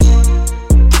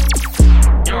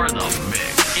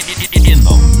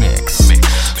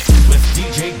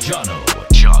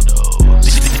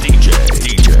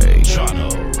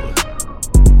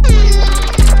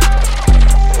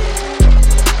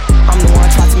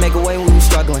make a way when we was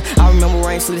struggling. I remember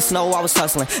rain, sleet, and snow, I was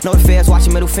hustling. Know the feds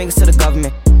watching, middle fingers to the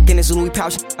government. In this Louis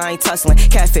pouch, I ain't tussling.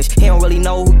 Catfish, he don't really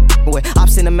know who with. I'm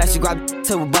sending a message, grab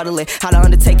to rebuttal it. How to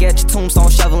undertake at your tombstone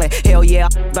shoveling. Hell yeah,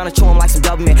 I'm gonna chew him like some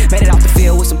government. Made it out the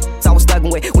field with some I was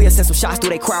thugging with. We'll send some shots through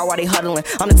they crowd while they huddling.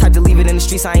 I'm the type to leave it in the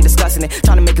streets, I ain't discussing it.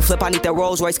 Trying to make it flip, I need that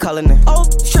Rolls Royce coloring. Oh,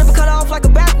 stripper cut off like a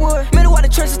backwood. Middle of the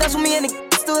trenches, that's where me and the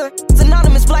stood. It's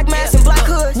anonymous, black mask and black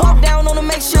hood. Walk down on him,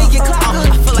 make sure you get clocked good.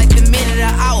 I feel like the minute of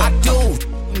the hour. I do.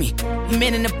 Me,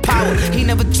 men in the power. He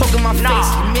never choke in my face.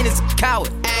 He meant it's a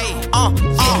coward.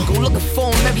 Go looking for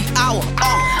him every hour.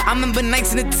 I remember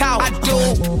nights in the tower. I do.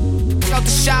 Out the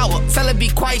shower. Tell her be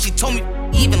quiet. She told me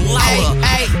even louder.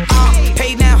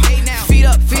 Pay now. Feet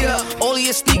up. All of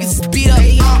your sneakers is beat up.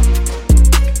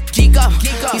 Geek up.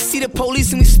 You see the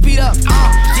police and we speed up.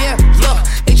 Yeah, look.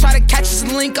 They try to catch us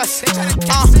and link us.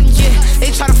 Yeah,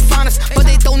 they try to find us, but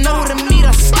they don't know where to meet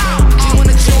us. She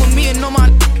wanna chill with me and know my.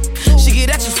 She get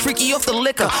extra freaky off the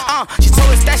liquor. She told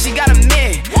us that she got a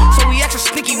man, so we extra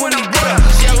sneaky when we with her.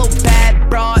 She a little bad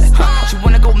broad. She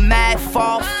wanna go mad,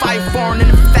 fall, fight foreign in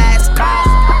a fast car.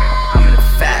 I'm in a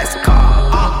fast car.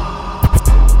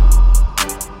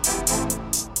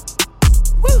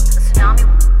 Woo.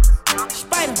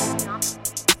 Spider.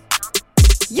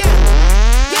 Yeah.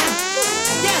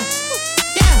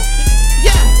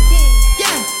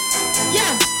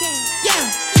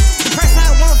 Press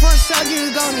out one for a show,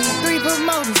 you gon' need 3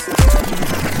 promoters.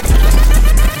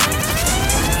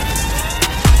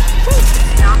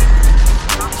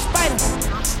 Spider.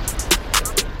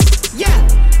 Yeah.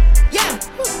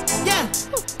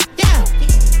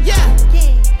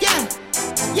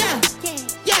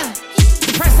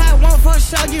 Press out one for a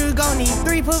show, you gon' need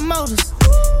 3 promoters.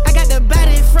 I got the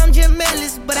body from Jim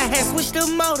Ellis, but I had switched the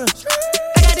motor.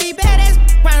 I got these badass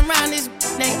round this,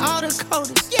 they all the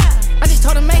coders. Yeah. I just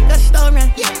told her make a story.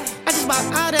 Yeah. I just bought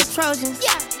all the Trojans.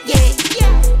 Yeah.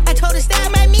 I told her style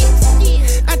my mix.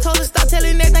 Yeah. I told her stop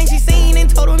telling everything she seen and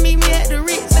told her meet me at the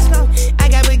Ritz. Let's go. I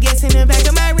got baguettes in the back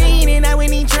of my ring and I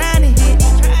went in trying to hit.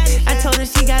 I told her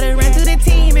she gotta run through the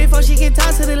team before she can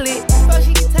talk to the lit.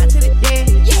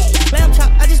 Lamb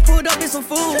chop, I just pulled up in some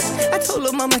food. I told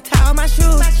her mama tie all my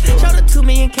shoes. Showed her 2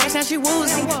 million cash, now she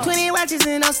woozy. 20 watches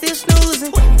and I'm still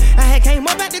snoozing. I had came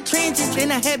up out the trenches,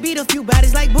 then I had beat a few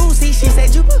bodies like Boosie. She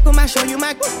said you book 'em, I show you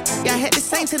my. Yeah, I had to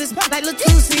sing to this like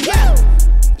Latusi. Yeah.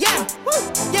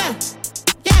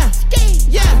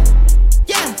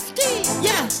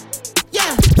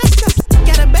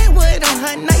 Got a backwood on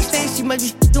her nightstand, she must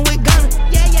be f***ing with Ghana.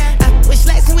 I put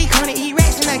slacks and we gonna eat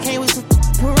rats and I came with some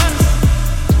piranha.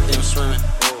 Damn swimming,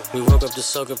 we woke up to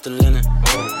soak up the linen.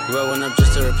 Rolling up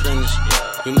just to replenish.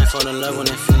 You might fall in love when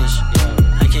they finish.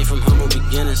 I came from humble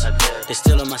beginners. They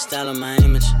still on my style and my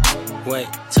image. Wait,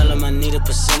 tell them I need a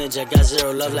percentage. I got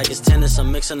 0 love like it's tennis.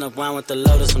 I'm mixing up wine with the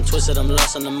lotus. I'm twisted, I'm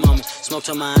lost in the moment. Smoke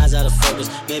till my eyes out of focus.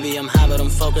 Maybe I'm high, but I'm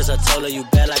focused. I told her you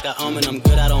bad like I omen. I'm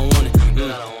good, I don't want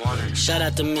it. Shout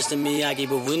out to Mr. Miyagi,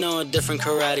 but we know a different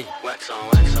karate. Wax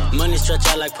on. Money stretch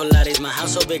out like Pilates. My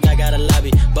house so big, I got a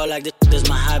lobby. But like this is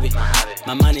my hobby.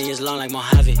 My money is long like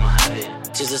Mojave.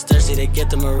 She's just thirsty, they get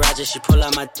the mirage. She pull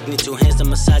out my need 2 hands to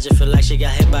massage it. Feel like she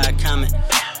got hit by a comet.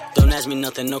 Don't ask me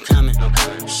nothing, no comment.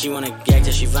 She wanna gag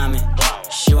till she vomit.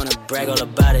 She wanna brag all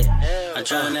about it. I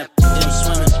drown in that damn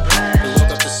swimming. We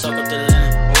woke up to soak up the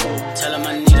linen. Tell him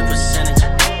I need a percentage.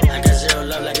 I got 0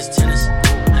 love like it's tennis.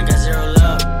 I got 0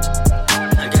 love.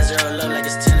 I got 0 love like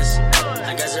it's tennis.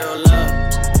 I got 0 love.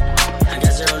 I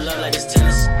got 0 love like it's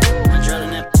tennis. I drown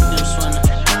in that damn swimming.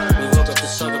 We woke up to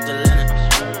soak up the linen.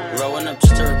 Rolling up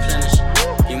just to replenish.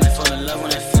 You might fall in love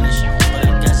when I finish, but I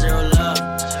got 0 love.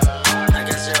 I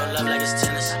got 0 love like it's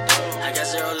tennis. I got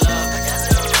 0 love.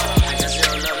 I got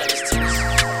 0 love like it's tennis.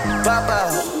 Papa,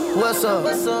 what's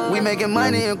up? We making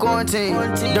money in quarantine.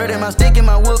 Dirt in my stick and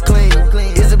my wood clean.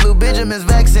 It's a Blue Benjamin's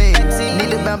vaccine. Need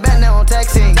to bounce back now on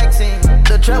taxing.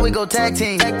 The trap, we go tag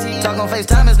team. Talk on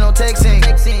FaceTime, it's no texting.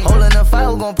 Holding a fight,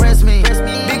 who gon' press me?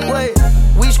 Big weight,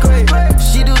 we scrape.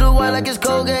 She do the white like it's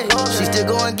Colgate. She still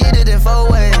go and get it in 4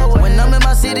 ways. When I'm in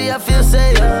my city, I feel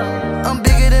safe. I'm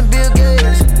bigger than Bill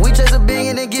Gates. We chase a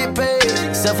billion and get paid.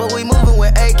 Except for we moving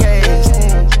with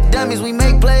AKs. Dummies, we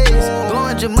make plays.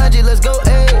 Going Jumanji, let's go,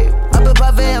 ayy. I put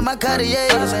Pave in my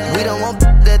Cartiers. We don't want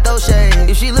that throw shade.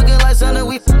 If she looking like something,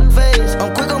 we face.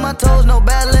 I'm quick on my toes, no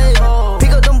ballet.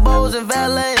 Pick up them bowls and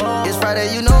valet. It's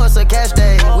Friday, you know it's a cash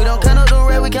day. We don't count up the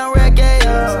red, we count red games.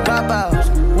 Pop outs,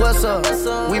 what's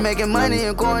up? We making money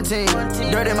in quarantine.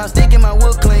 Dirt in my stick and my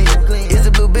wood clean. It's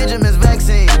a Blue Benjamin's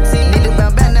vaccine. Need to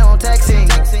bounce back now on taxing.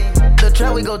 The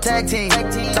trap, we go tag team.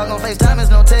 Talk on FaceTime, it's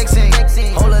no texting.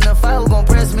 Holding the fire, who gon'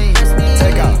 press me?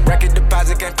 Take out. Record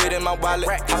deposit can't fit in my wallet.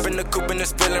 Hop in the coupe and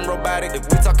it's feeling robotic. If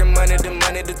we talking money, then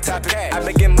money the topic. I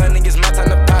been getting money, it's my time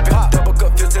to pop it. Double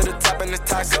cup, fill to the top and it's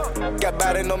toxic. Got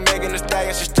body, no Megan, the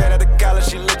stallion. She straight out of college,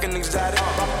 she looking exotic.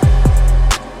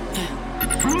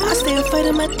 I stay afraid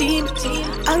of my demons.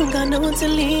 I don't got no one to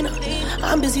lean on.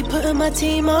 I'm busy putting my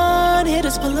team on.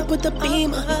 Hitters pull up with the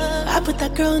beamer. I put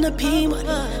that girl in a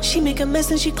P1. She make a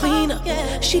mess and she clean up.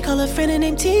 She call her friend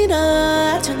named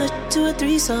Tina. I turn that to a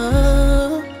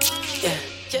threesome.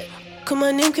 Call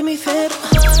my name, can be fed.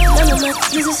 None of my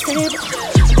is a stable.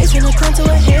 They turn the crown to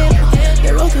a halo.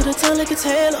 They roll through the town like it's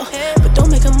Halo. But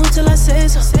don't make a move till I say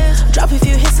so. Drop a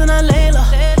few hits and I lay low.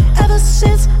 Ever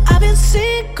since I've been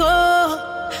single,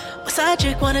 my side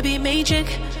chick wanna be magic.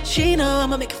 She know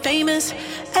I'ma make it famous.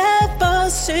 Ever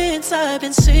since I've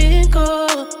been single,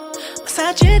 my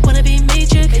side chick wanna be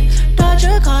magic. Dodge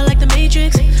a call like the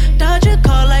Matrix. Dodge a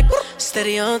call like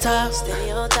steady on top.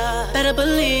 Better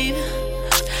believe.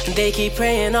 They keep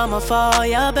praying I'ma fall.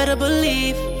 Y'all better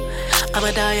believe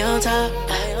I'ma die on top.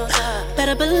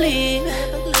 Better believe.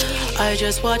 I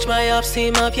just watch my ops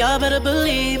team up. Y'all better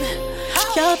believe.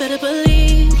 Y'all better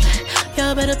believe.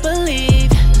 Y'all better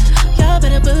believe. Y'all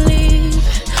better believe.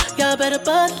 Y'all better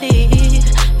believe.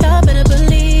 Y'all better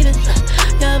believe it.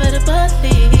 Y'all better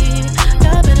believe.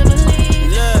 Y'all better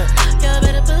believe. Y'all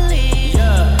better believe.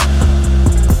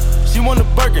 She want a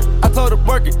Birkin, I told her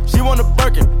work it. She want a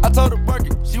Birkin, I told her work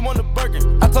it. She want a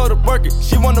Birkin, I told her work it.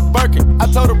 She want a Birkin, I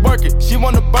told her work it. She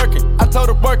want a Birkin, I told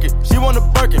her work it. She want a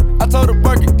Birkin, I told her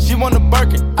work it. She want a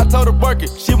Birkin, I told her work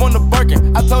it. She want a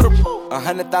Birkin, I told her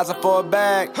 100,000 for a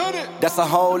bag. That's a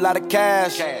whole lot of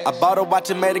cash. I bought a watch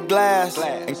and made it glass,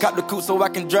 and caught the coupe so I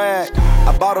can drag.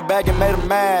 I bought a bag and made her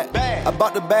mad. I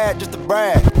bought the bag just to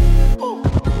brag.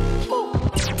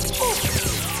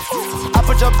 I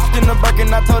put your in the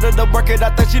Birkin, I told her to work it, I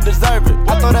think she deserve it.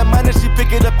 I throw that money, she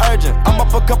pick it up urgent. I'm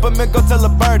up a couple men, go tell her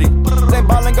birdie. Same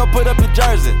ballin', go put up your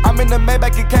jersey. I'm in the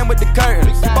Maybach, it came with the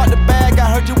curtains. You bought the bag, I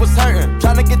heard you was hurting.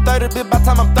 Tryna get 30, bitch, by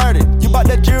time I'm 30. You bought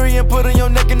that jewelry and put on your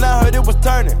neck, and I heard it was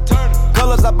turning.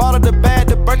 Colors, I bought her the bag,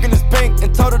 the Birkin is pink,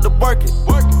 and told her to work it.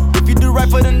 If you do right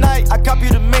for the night, I copy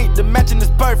the meat, the matching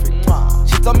is perfect.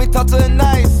 She told me talk to her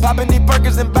nice, popping these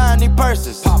Birkins and buying these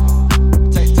purses.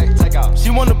 She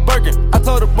want a Birkin, I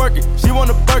told her work it. She want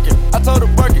a Birkin, I told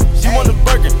her work it. She want a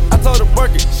Birkin, I told her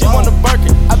work it. She want a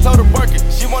Birkin, I told her work it.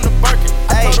 She want a Birkin,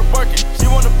 I told her work it. She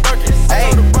want a Birkin, I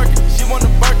told her work it. She want a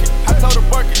Birkin, I told her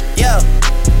work it. Yeah.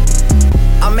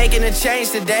 I'm making a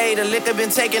change today. The liquor been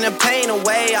taking the pain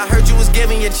away. I heard you was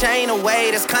giving your chain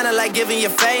away. That's kinda like giving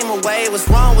your fame away. What's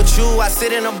wrong with you? I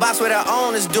sit in a box where the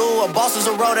owners do. A boss is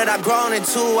a role that I've grown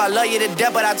into. I love you to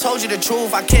death, but I told you the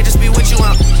truth. I can't just be with you.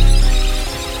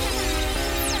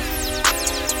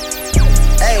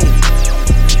 Hey,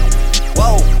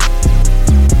 whoa,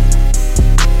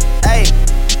 hey,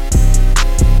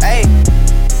 hey,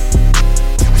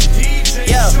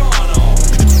 yeah.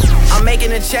 I'm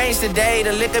making a change today.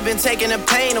 The liquor been taking the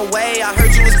pain away. I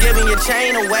heard you was giving your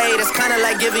chain away. That's kinda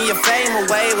like giving your fame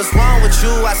away. What's wrong with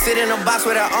you? I sit in a box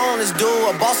where the owners do.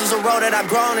 A boss is a role that I've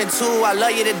grown into. I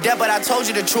love you to death, but I told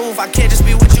you the truth. I can't just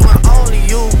be with you and only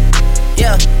you.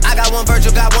 Yeah, I got one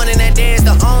Virgil, got one, and that day is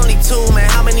the only two, man.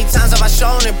 How many times have I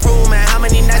shown improvement? How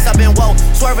many nights I've been woke,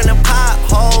 swerving the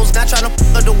potholes, not trying to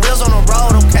put the wheels on the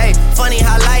road, okay? Funny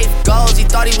how life goes, he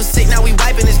thought he was sick, now we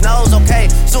wiping his nose,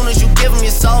 okay? Soon as you give him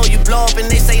your soul, you blow up and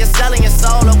they say you're selling your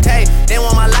soul, okay? They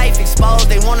want my life exposed,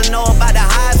 they wanna know about the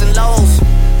highs and lows.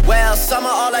 Well,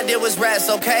 summer all I did was rest,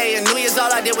 okay? And New Year's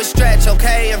all I did was stretch,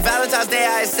 okay? And Valentine's Day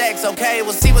I had sex, okay?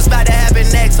 We'll see what's about to happen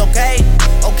next, okay?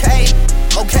 Okay?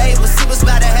 Okay, we'll see what's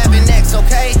about to happen next,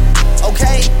 okay?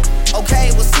 Okay,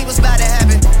 okay, we'll see what's about to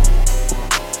happen.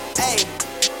 Hey,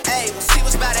 hey, we'll see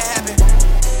what's about to happen.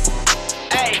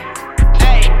 Hey,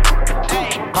 hey,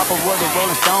 hey. Papa was a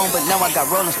Rolling Stone, but now I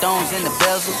got Rolling Stones in the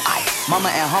bezel. Mama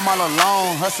at home all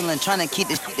alone, hustling, trying to keep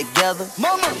this shit together.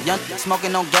 Mama, young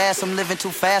smoking on gas, I'm living too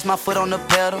fast, my foot on the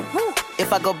pedal.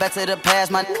 If I go back to the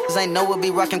past, my niggas ain't know we'll be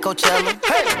rockin' Coachella.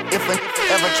 If a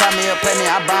ever try me or play me,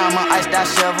 I buy him an iced out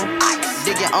shovel.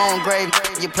 Dig your own grave,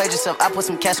 you played yourself, I put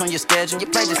some cash on your schedule. You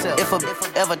played yourself. If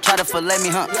a ever try to fillet me,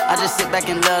 I just sit back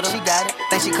and let her. She got it.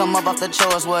 Think she come up off the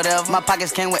chores, whatever. My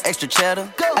pockets came with extra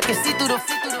cheddar. I can see through the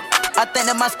I think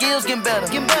that my skills getting better.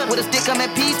 With a stick, I'm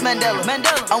at peace, Mandela.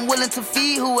 I'm willing to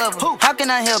feed whoever. How can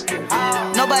I help you?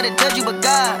 Nobody judge you but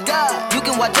God. You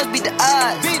can watch us beat the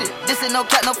odds. This ain't no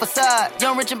cat, no facade.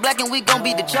 Young, rich, and black, and we gon'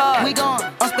 beat the charge.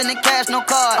 I'm spending cash, no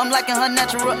card. I'm liking her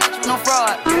natural, no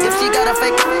fraud. If she got a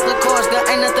fake, of course, girl,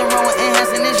 ain't nothing wrong with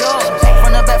enhancing it's yours.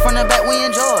 From the back, we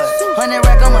enjoy. 100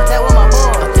 rack, I'ma tap with my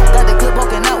boy. Got the clip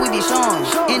poking out, we be showing.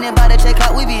 Anybody check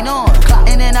out, we be knowing.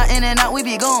 In and out, we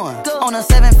be going. On a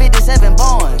 757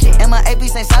 born. And my AP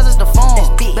same size as the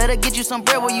phone. Better get you some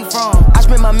bread where you from. I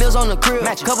spend my meals on the crib.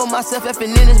 Cover myself,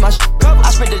 effing in is my shit.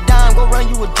 I spend the dime, go run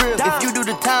you a drill. If you do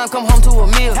the time, come home to a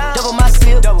meal. Double my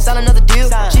seal, sign another deal.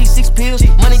 Cheese 6 pills,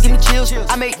 money give me chills.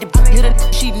 I make the hit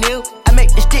a she kneel. I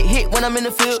make the stick hit when I'm in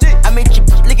the field. I make you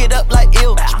lick it up like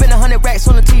ill. Spend 100 racks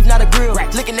on the teeth, not a grill.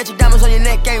 Looking at your diamonds on your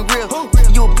neck ain't real.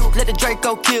 You a let the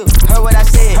Draco kill. Heard what I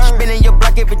said. Spinning your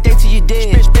block every day till you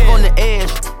dead. Spin on the edge.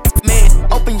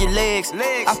 Man, open your legs.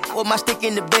 I fuck with my stick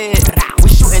in the bed. We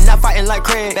shooting, not fighting like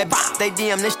Craig. They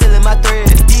DM, they stealing my thread.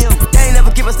 They ain't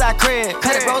never give us our cred.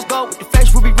 Cut it rose gold with the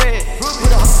face ruby red.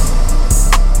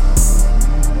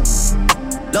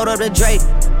 Load up the Drake.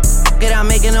 Get out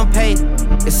making them pay.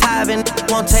 It's high and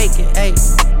won't take it. Ayy,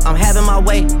 I'm having my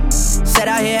way. Set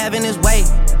out here having his way.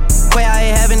 Way out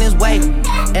here having his way.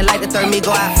 And like the third me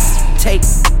go out, take.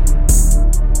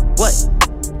 What?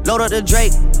 Load up the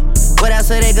Drake. What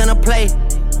else are they gonna play?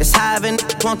 It's high and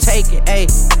won't take it. Ayy,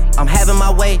 I'm having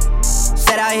my way.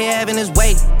 Set out here having his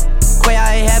way. Way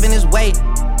out here having his way.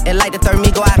 And like the third me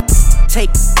go out,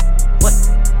 take. What?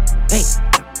 Hey,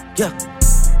 yeah.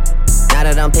 Now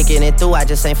that I'm picking it through, I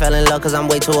just ain't fell in love cause I'm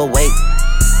way too awake.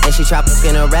 And she try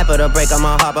fucking a rapper to break on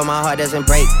my heart, but my heart doesn't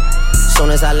break. Soon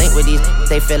as I link with these,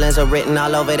 they feelings are written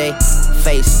all over they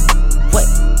face. What?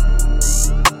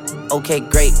 Okay,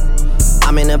 great.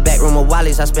 I'm in the back room of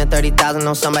Wally's, I spent 30,000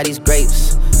 on somebody's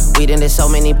grapes. We done did so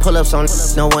many pull-ups on,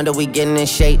 no wonder we getting in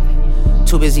shape.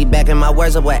 Too busy backing my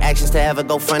words up with actions to ever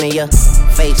go front of your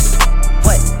face.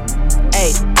 What?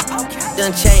 Ayy,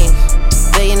 done changed.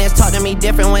 Billionaires talk to me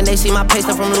different when they see my pay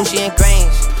stuff from Lucian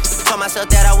Grange. Told myself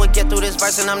that I would get through this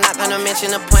verse and I'm not gonna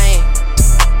mention the plane.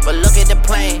 But look at the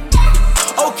plane.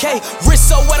 Okay, wrist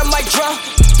so wet I might drown.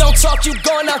 Don't talk, you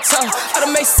going out town. I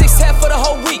done made 6 half for the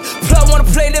whole week. Plug wanna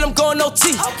play, then I'm going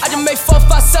OT. I just made 4,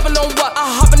 5, 7 on what? I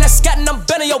hop in that scat and I'm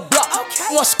bending your block.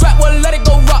 Want scrap, well let it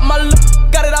go rock. My lip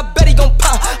got it, I bet he gon'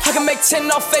 pop. I can make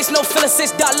 10 off face, no feeling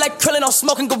 6 dot like Krillin on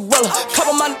smoking gorilla.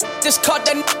 Couple my just caught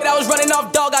that that I was running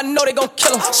off dog. I know they gon'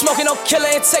 kill him. Smoking no killer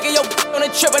and taking your on a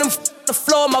trip and them the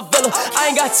floor of my villa. I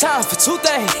ain't got time for 2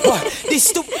 things. What? These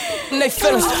stupid and they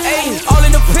feelings. Ayy, all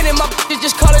independent, my bitches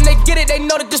just callin', they get it. They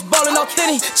know that this ballin'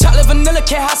 authentic. Chocolate vanilla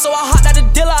can't hide, so I hopped out the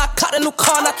dealer. I caught a new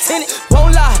car and I tint it.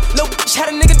 Won't lie, little bitch had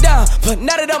a nigga down. But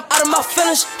now that I'm out of my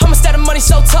feelings, I'ma stack the money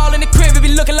so tall in the crib, it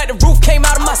be looking like the roof came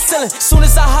out of my ceiling. Soon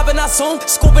as I hop in, I zoom,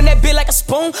 scooping that bit like a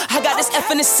spoon. I got this F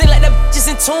in the sin like that bitch is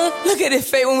in tune. Look at it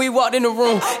fade when we walked in the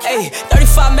room. Ayy,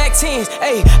 35 Mac 10s.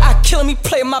 Ayy, I killin' me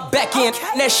playing my back end.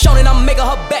 And that's showing I'm making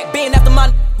her back bend after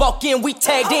my walk in, we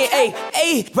tagged in,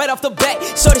 ayy, right off the bat,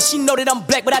 so that she know that I'm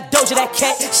black, but I doja that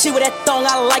cat. She with that thong,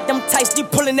 I like them tights, you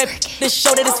pulling that this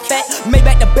show that it's fat. Made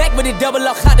back the back with the double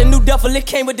up, hot the new duffel, it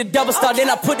came with the double star. Then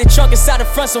I put the trunk inside the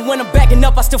front, so when I'm backing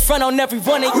up, I still front on every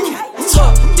one of you.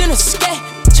 Talk, then a scat,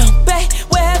 jump back,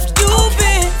 where have you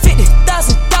been?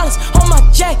 $50,000 on my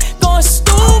jack, going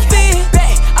stupid.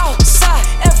 Back outside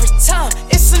every time,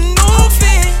 it's a new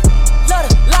fit. Love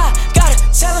to lie, gotta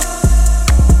tell him.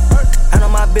 I know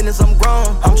my business, I'm grown.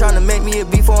 I'm tryna make me a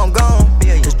before I'm gone.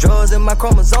 There's drugs in my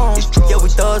chromosomes. Yeah, we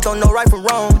thugs, don't know right from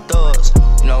wrong. Thugs,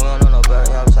 you know, we don't know no better,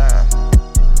 you know what I'm saying?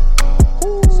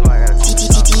 Somebody gotta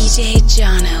DJ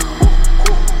Jono.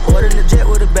 Ordered the jet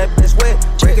with a back that's wet.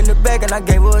 Breaking the back and I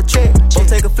gave her a check. Go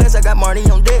take a flex, I got Marty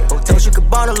on deck. Tell she could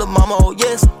bond a little mama, oh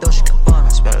yes. Though she could bond, I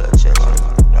spent a little check on it.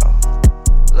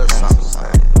 Little something.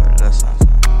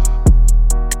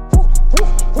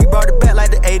 We brought it back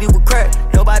like the 80s with crack.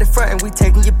 Nobody frontin', we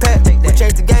taking your pack. We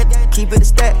change the game, keep it a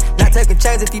stack. Not taking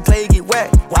chances if he play, get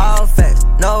whacked. All facts,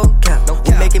 no cap.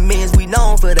 We making millions, we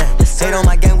known for that. Hate on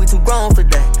my game, we too grown for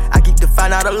that. I keep the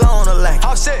find out alone or lack.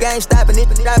 Game stopping it,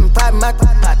 I've been popping my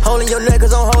holding your neck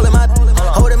cause I'm holding my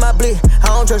blick. I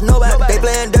don't trust nobody. They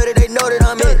playin' dirty, they know that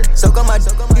I'm it. So come on,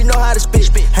 you know how to spit.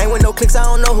 Hang with no clicks, I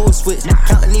don't know who to switch.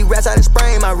 Counting these rats, I done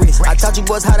sprain my wrist. I taught you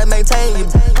boys how to maintain you.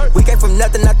 We came from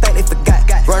nothing, I think they forgot.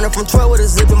 Running from 12 with a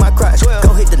zip in my crotch.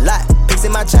 Go hit the lot. Pics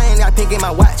in my chain, got pink in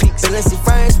my watch. Balenci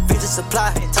frames, vintage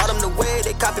supply. Taught them the way,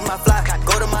 they copy my fly.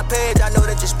 Go to my page, I know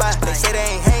that you spy. They say they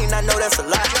ain't hating, I know that's a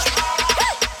lie.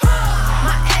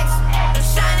 My ex, I'm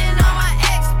shining on my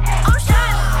ex. I'm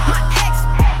shining. My ex,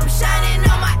 I'm shining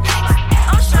on my ex.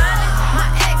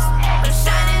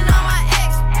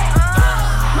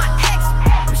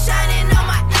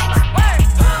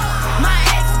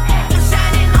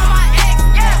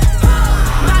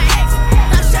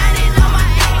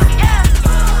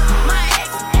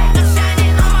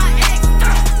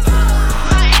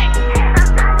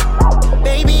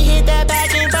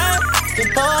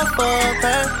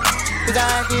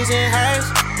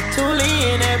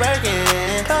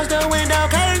 Birkin. Close the window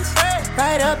curtains,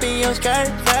 right up in your skirt.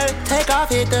 Take off,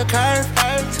 hit the curve,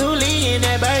 Thule in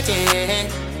that Birkin.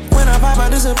 When I pop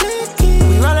out, this a blicky.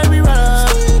 We roll up,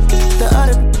 the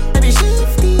other baby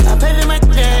shifty. I pay for my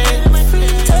game.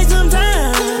 Take some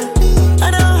time,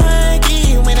 I don't hug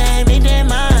you when I make that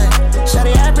mind.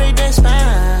 Shawty, I break that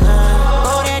spine.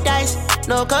 Roll that dice,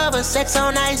 no cover, sex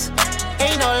on ice.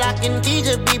 Ain't no locking key,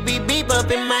 just beep, beep, beep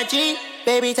up in my G.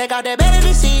 Baby, take out that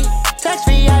baby seat. Text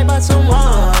me, I bought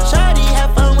someone. Shawty,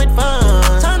 have fun with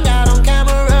fun. Tongue out on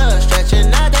camera,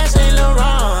 stretching out that Saint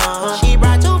Laurent. She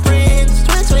brought 2 friends,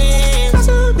 twins. That's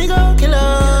a big old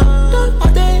killer.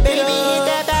 Baby, hit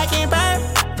that back and burn.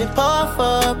 Then pour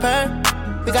for a purr.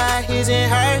 We got his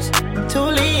and hers.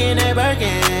 Thule in that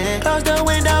Birkin. Close the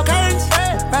window curtains,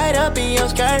 right up in your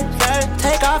skirt.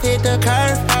 Take off, hit the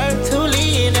curve. Thule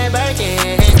in that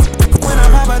Birkin. When I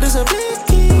pop out, this a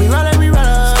blicky. We roll up, the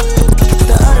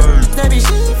other, they be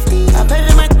shifty. I pay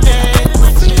for my game.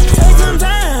 Take some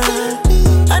time,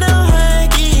 I don't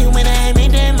hug you when I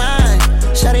make that mind.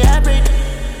 Shawty, I break.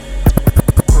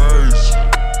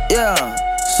 Yeah,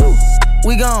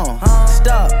 we gone.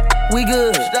 Stop, we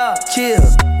good. Stop, chill,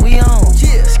 we on.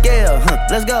 Chill, scale,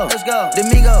 let's go. Let's go.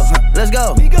 Domingo, let's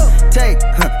go. Take,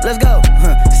 let's go.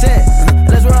 Set,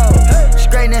 let's roll.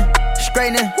 Straightening,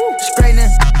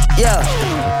 yeah.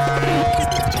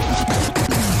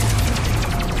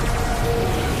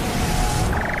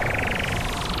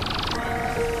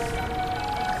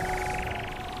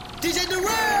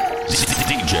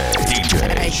 DJ.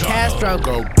 Hey, Castro,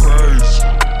 go crazy.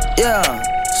 Yeah,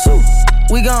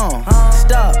 we gone.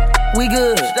 Stop, we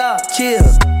good. Stop, chill,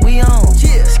 we on.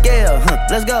 Chill, scale,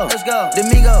 let's go.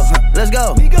 Domingo, let's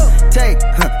go. Take,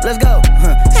 let's go.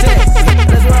 Set,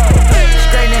 let's roll.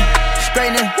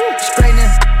 Straightening,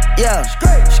 yeah.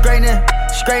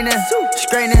 Straightening,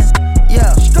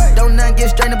 yeah. Don't nothing get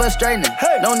strained but straightening.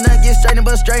 Don't nothing get strained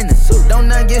but straightening. Don't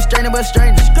nothing get strained but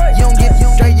straightening. You don't get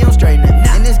straight, you don't straighten it.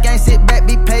 In this game, sit back,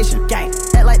 be patient.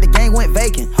 Act like the game went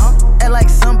vacant. Act like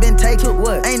some been taken.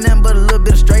 What? Ain't nothing but a little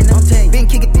bit of straightening. Been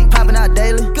kicking, popping out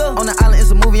daily. On the island,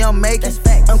 it's a movie I'm making.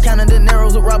 I'm counting the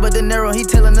Neros with Robert De Niro. He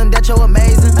telling them that you're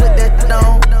amazing. Put that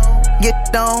on.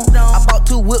 Get on. I bought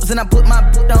 2 whips and I put my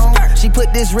boot on. She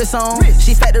put this wrist on.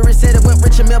 She factory said it went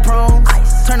rich and meal prone.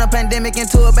 Turn a pandemic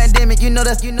into a pandemic. You know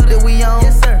that we on.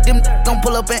 Yes, sir. Them gon'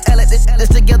 pull up and L at this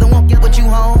together won't get what you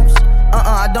homes.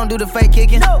 I don't do the fake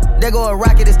kicking. No. There go a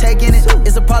rocket, it's taking it.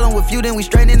 It's a problem with you, then we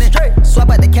straightening it.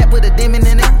 Swap out the cap, put a demon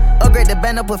in it. Upgrade the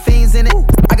band up, put fiends in it.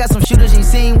 I got some shooters you ain't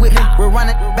seen with me. We're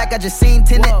running back, I just seen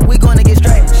tenant. We gonna get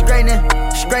straight. Straightening,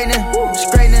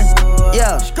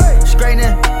 yeah.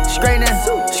 Straightening,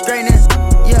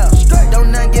 yeah.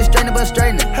 Don't nothing get strained but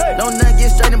straightening. Don't nothing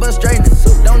get strained but straightening.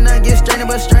 Don't nothing get strained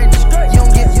but straightening. You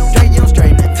don't get straight, you don't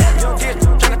straighten it. You don't get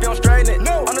strained if you don't straighten it.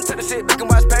 On the tip to sit back and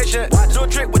watch patient. Do a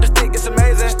trick with the stick, it's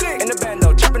amazing. In the band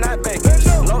though, chopping out bacon.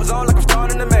 Low zone like I'm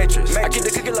starting in the Matrix. I keep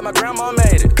the cookie like my grandma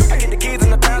made it. I keep the keys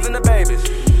and the pounds and the babies. They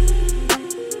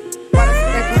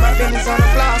put my business on the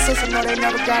blog, since I know they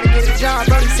never gotta get a job.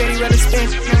 Brody said he really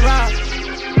spent and rob.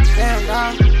 Damn,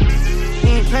 dawg. He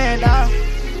ain't playing, dawg.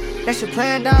 That's your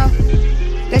plan, dawg.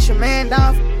 That's your man,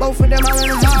 dawg. Both of them, I want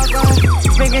them all gone.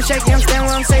 Big and shaky, I'm staying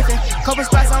where I'm safe at. Couple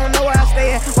spots, I don't know where I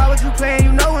stay at. Why would you play and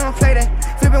you know we don't play that?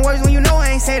 Flipping words when you know I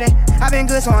ain't say that. I been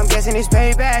good, so I'm guessing it's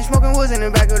payback. Smoking woods in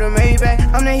the back of the Maybach.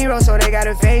 I'm the hero, so they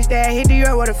gotta face that. Hit the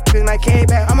earth, what the f is my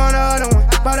K-back? I'm on the other one.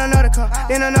 Bought another car,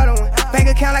 then another one. Bank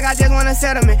account like I just want a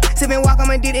settlement. Sippin' walk, I'm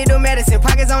addicted to medicine.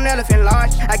 Pockets on elephant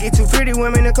large. I get 2 pretty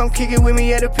women to come kick it with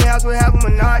me at the penthouse with half a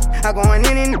menage. I going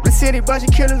in the city, bunch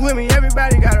of killers with me.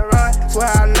 Everybody got a ride.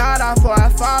 Swear I nod off or I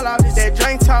fall off. Just that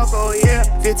drink talk, oh yeah.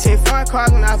 15 foreign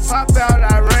cars when I pop out,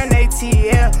 I run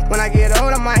ATL. When I get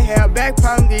old, I might have back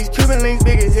problems. These Cuban links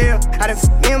big as hell. I done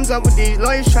M's up with these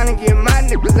lawyers trying to get my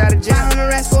niggas out of jail. 500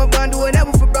 rats for a bun, do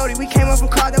whatever for Brody. We came up from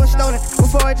cars that was stolen.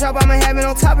 Before I drop, I'ma have it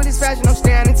on top of this fashion. I'm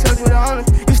staying in touch with the owners.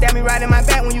 You stabbed me right in my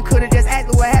back when you could've just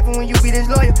acted. What happened when you be this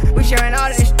lawyer? We sharing all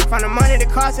of this shit, from the money to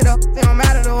cost it up. It don't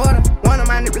matter the order. One of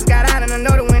my niggas got out and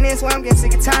another went in, so I'm getting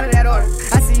sick and tired of that order.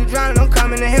 I see you drowning, I'm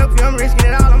coming to help you. I'm risking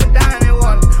it all, I'ma die in that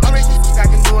water. I'm rich as fuck, I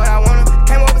can do what I wanna.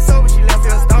 Came over sober, she left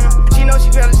here a stoner. She know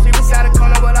she fell asleep beside the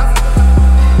corner, but I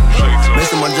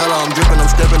Missing my jello, I'm dripping, I'm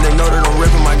stepping, they know that I'm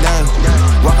ripping my game.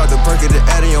 Walk out the perk of the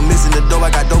Addy, I'm missing the dope,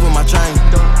 I got dope in my chain.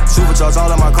 Supercharged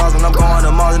all of my cars when I'm going to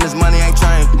Mars and this money ain't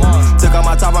chain. Took out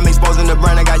my top, I'm exposing the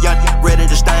brand, I got young ready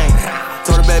to stain.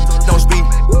 Told the bad don't speak,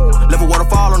 left a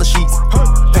waterfall on the sheets.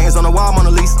 Pants on the wall,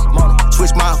 Mona Lisa.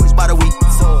 Switch my by the week.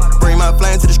 Bring my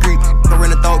flame to the street. Go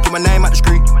in the throat, keep my name out the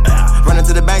street. Running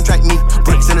to the bank, track me.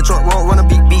 Bricks in the truck, roll, run a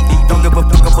beat. Don't give a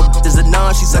fuck, there's a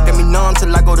nun. She sucking me numb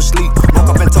till I go to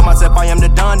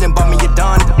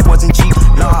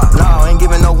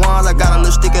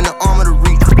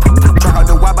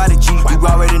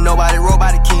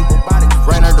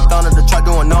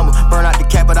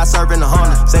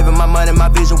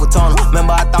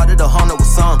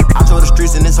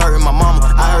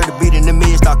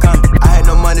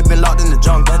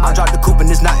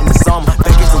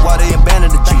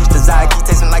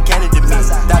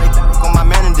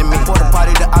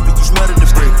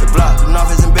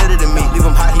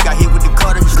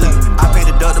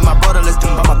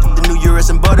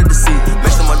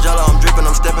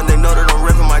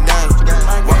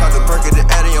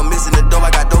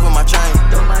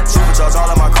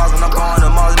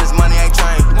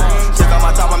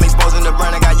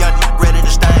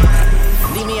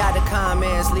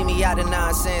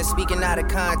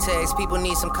Yes, people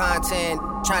need some content.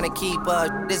 Trying to keep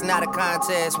up, this not a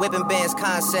contest. Whipping bands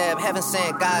concept, heaven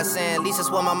sent, God sent. At least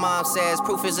that's what my mom says.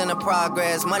 Proof is in the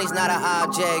progress. Money's not an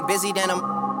object. Busy than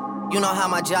you know how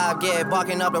my job get.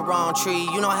 Barking up the wrong tree.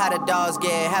 You know how the dogs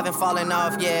get. Haven't fallen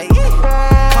off yet. Come with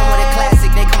a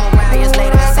classic. They come around years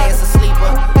later and say it's a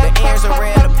sleeper. The ears are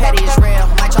real, the petty is real.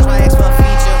 Might charge my ex for a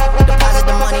feature. Deposit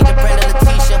the money to Brenda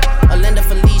Leticia, Alinda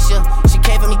Felicia. She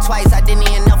came for me twice. I didn't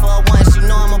even know for her once. You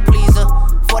know I'm a pleaser.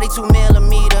 42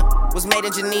 millimeter was made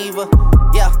in Geneva.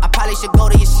 Yeah, I probably should go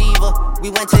to Yeshiva. We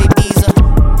went to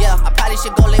Ibiza. Yeah, I probably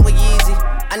should go link with Yeezy.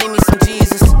 I need me some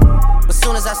Jesus. But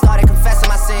soon as I started confessing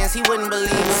my sins, he wouldn't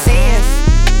believe it. Sins,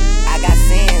 I got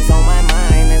sins on my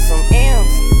mind and some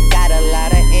M's. Got a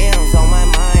lot of M's on my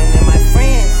mind and my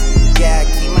friends. Yeah,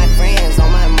 I keep my friends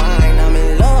on my mind. I'm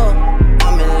in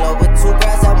love with two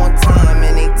girls at one time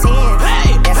and they 10.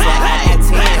 That's why I got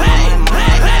 10 on my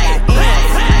mind. I got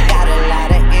M's. Got a lot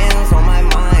of M's on my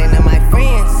mind and my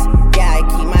friends. Yeah, I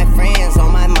keep my friends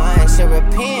on my mind. Should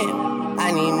repent.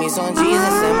 I need me some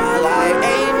Jesus in my life.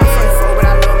 Amen. But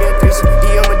I love me a threesome.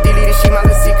 I'ma delete this shit, my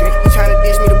little secret. You tryna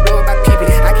dish me to blow up, I peep it.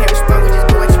 I can't respond with just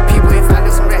go at your people. If I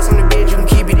left some rats on the bed, you can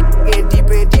keep it. Getting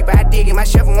deeper and deeper, I dig it. My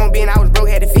shovel won't bend, I was broke,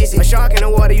 had to fix it. A shark in the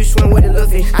water, you swim with a little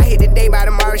fish. I hit the day, by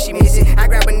tomorrow she miss it. I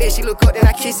grab her neck, she look up, then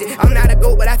I kiss it. I'm not a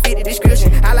goat, but I fit the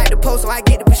description. I like the post, so I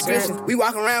get the prescription. We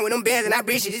walk around with them bands and I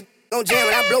breach it. Gon' jam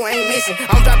when I blow, I ain't missing.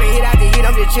 I'm dropping hit after hit,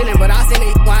 I'm just chillin'. But I send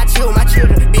it while I chill with my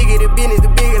children. Bigger the business, the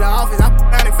bigger the office. I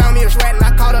found and found me a shred and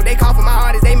I called up. They call for my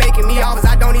artists, they making me offers.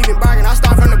 I don't even bargain, I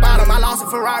start from the bottom. I lost a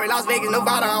Ferrari, Las Vegas,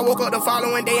 Nevada. I woke up the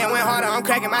following day and went harder. I'm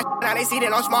cracking my shit, now they see that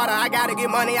I'm smarter. I gotta get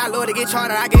money, I love to get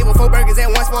charter. I gave her 4 burgers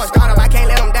at once for a startup. I can't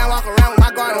let them down, walk around with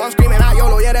my guard. I'm screaming out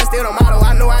YOLO, yeah, that's still the motto.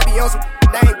 I know I be on some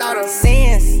they ain't thought of.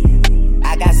 Sins,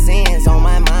 I got sins on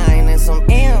my mind and some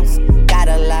M's. Got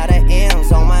a lot of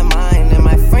M's on my mind and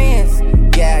my friends.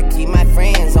 Yeah, I keep my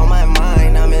friends on my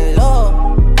mind. I'm in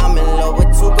love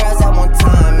with 2 girls at one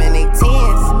time and they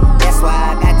 10s. That's why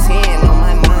I got 10 on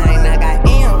my mind. I got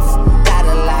M's, got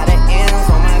a lot of M's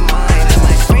on my mind and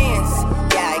my friends.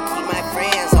 Yeah, I keep my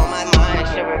friends on my mind.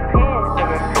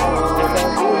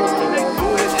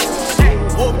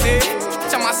 Whooped it,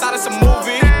 jump outside, it's a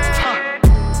movie.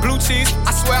 Blue cheese,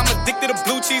 I swear I'm addicted to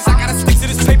blue cheese. I gotta stick to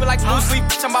this paper like blue sleep.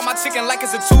 I'm about my chicken like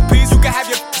it's a 2-piece. You can have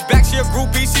your back, she a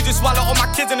groupie. She just swallow all my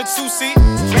kids in a 2-seat.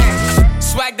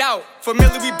 Swagged out,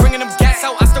 familiar, we bringing them gas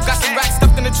out. I still got some racks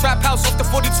stuffed in the trap house. Off the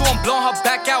 42, I'm blowing her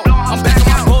back out. I'm back on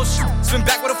my bullshit, spin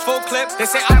back with a full clip. They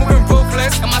say I'm moving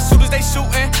ruthless, and my shooters they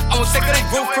shooting. I won't take her, they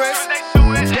roof, Chris.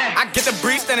 I get the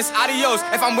breeze, then it's adios.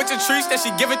 If I'm with your trees, then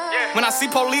she give it. When I see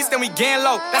police, then we gang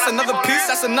low. That's another piece,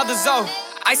 that's another zone.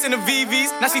 Ice in the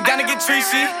VVs, now she down to get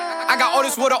treachy. I got all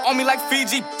this water on me like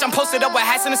Fiji. I'm posted up with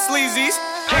hats and the sleazies.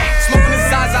 Smoking the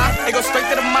Zaza, they go straight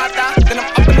to the Mata. Then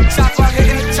I'm up in the chopper,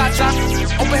 hitting the cha-cha.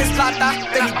 Open his plata,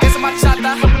 then he dancing my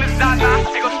chata. Smoking the Zaza,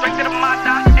 they go straight to the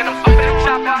Mata. Then I'm up in the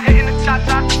chopper, hitting the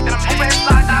cha-cha. Then I'm open his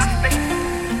plata.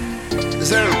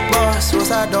 Zero boss,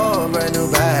 suicide door, brand new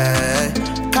bag.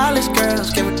 College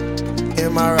girls, give it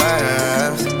in my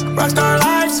raps. Rockstar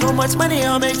life, so much money,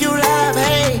 I'll make you laugh.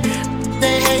 Hey,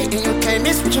 they hate and you can't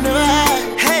miss what you never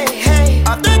had. Hey, hey,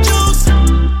 off the juice,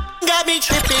 got me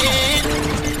tripping.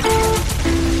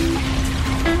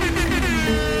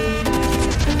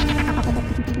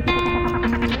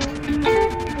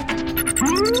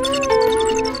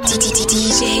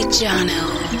 DJ Jono.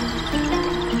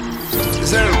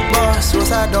 Zero boss,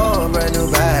 suicide door, brand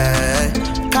new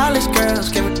bag. College girls,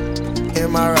 give it in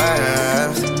my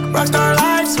raps. Rockstar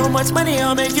life, so much money,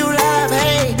 I'll make you laugh.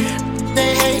 Hey,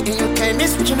 they hate and you can't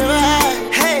miss what you never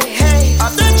had. Hey, hey,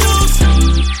 off the juice,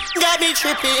 got me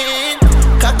tripping.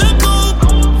 Cut the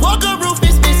coupe, walker roof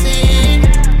is missing.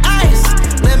 Ice,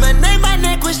 lemonade, my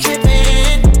neck was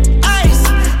tripping. Ice,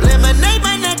 lemonade,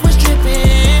 my neck was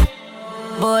tripping.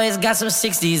 Boys got some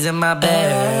 60s in my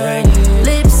bag.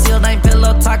 Lips sealed, ain't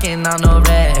pillow talking on no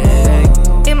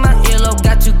rag. In my earlobe,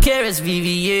 got 2 carats,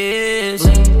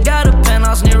 VVS. Got a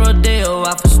penthouse near Rodeo,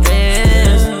 out for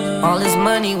stress. All this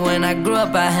money, when I grew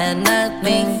up, I had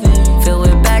nothing. Filled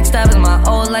with backstabbing, my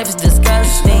whole life is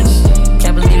disgusting.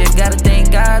 Can't believe it, gotta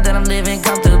thank God that I'm living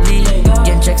comfortably.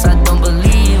 Get checks, I don't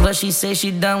believe, but she say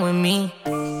she done with me.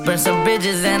 Burn some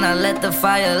bridges and I let the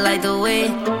fire light the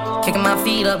way. Kicking my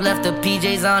feet up, left the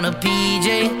PJs on a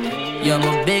PJ. Yeah, I'm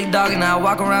a big dog and I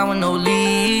walk around with no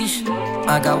leash.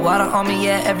 I got water on me,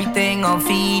 yeah, everything on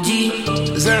Fiji.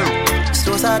 Zero,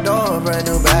 suicide door, brand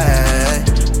new bag.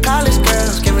 College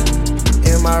girls, give it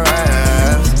in my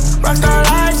raps. Rockstar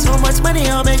life, so much money,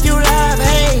 I'll make you laugh.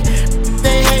 Hey,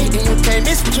 they hate and you can't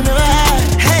miss what you never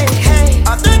had. Hey, hey,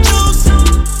 off the juice,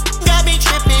 got me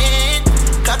tripping.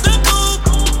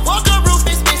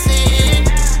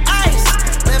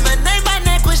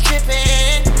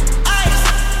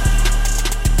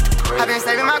 I been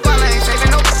saving my guap, I ain't saving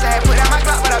no bitch. I had put out my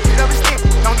Glock, but I picked up a stick.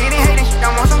 Don't get in hating,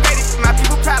 don't want some greatest. My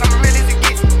people proud, I'm real as it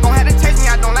gets. Gon' have to taste me,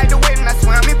 I don't like the waiting. I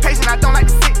swear I'm impatient, I don't like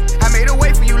to sit. I made a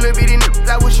way for you, little bitty niggas.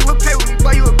 I wish you would play with me,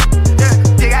 boy, you a yeah.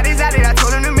 Dig out this outlet, I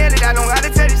told him to mail it. I don't gotta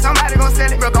tell it, somebody gon'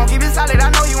 sell it. Bro, gon' keep it solid, I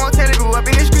know you won't tell it. Grew up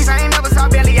in the streets, I ain't never saw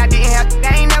belly. I didn't have,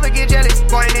 I ain't never get jealous.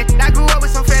 Born in it, I grew up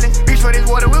with some feelings. Reach for this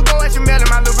water, we'll go at your melon.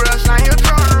 My little bro shine, he'll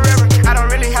throw on the river. I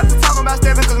don't really have to talk about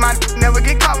stepping, cause my never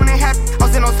get caught when it happen. I'm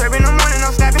still no serving in the morning,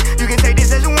 no snapping. You can take this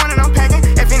as you want and I'm packing.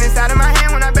 Effing inside of my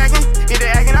hand when I'm backing. Get the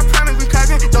acting, I promise we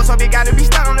clapping. Don't so big, gotta be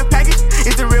stuck on the package.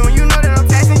 It's the real when you know that I'm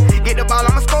taxing. Get the ball,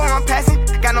 I'ma score, I'm passing.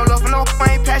 Got no love for no,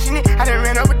 I ain't passionate. I done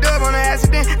ran up a dub on an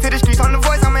accident. To the streets on the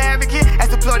voice, I'm an advocate. As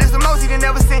the plug, this the most you done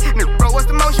never seen. Bro, what's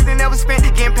the most you done never spent?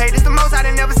 Getting paid, this the most I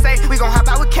done never say. We gon' hop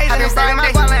out with K. I been saving my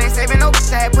guap, I ain't saving no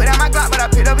bitch. I had put out my Glock, but I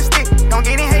picked up a stick. Don't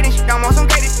get in hating, don't want some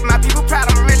greatest. My people proud,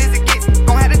 I'm real as it gets.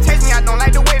 Gon' have to taste me, I don't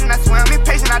like the waiting. I swear I'm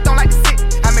impatient, I don't like to sit.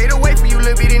 I made a way for you,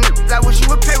 little bitty niggas. I wish you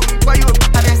would play with me, boy, you a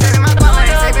I been saving my guap, I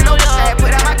ain't saving no bitch. I had put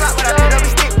out my Glock, but I picked up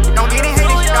a stick. Don't get in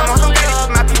hating, don't want some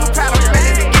greatest. My people proud, I'm real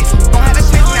as it gets. Gon' have to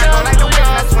taste me, I don't like the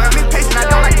waiting. I swear I'm impatient, I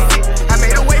don't like to sit. I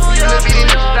made a way for you, little bitty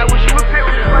niggas. I wish you would play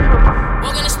with me, boy, you a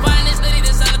Walk in the spot in this litty,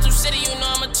 designer through city, you know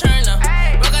I'm a turner.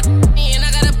 Broke out me and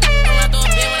I got a around through a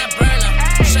bed when I burn her.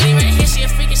 Shorty right here, she a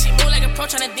freak and she move like a pro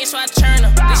tryna dance, so I churn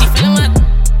her. Then she feelin' my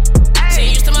she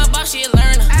ain't used to my boss, she a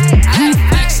learner. I gotta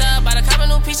flex up, buy a couple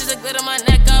new pieces of glitter my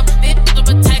neck up. They to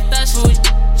protect us.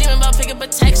 Dreamin' about picking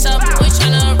protects up. We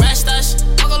tryna arrest us.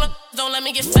 Don't let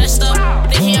me get fessed up.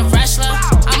 Think he a wrestler.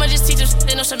 I'ma just teach him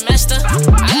in no semester. I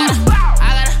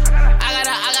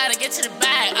gotta get to the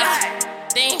bag.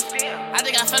 I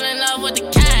think I fell in love with the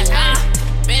cash.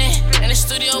 Been in the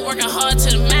studio working hard to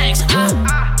the max.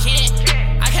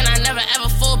 I cannot never ever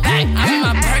fall back. I'm in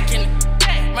my Birkin.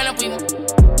 Run up,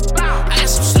 I got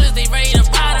some shooters, they ready to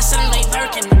ride. I said them they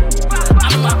lurking.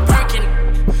 I'm in my Birkin.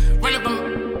 Run up,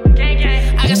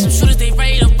 I got some shooters, they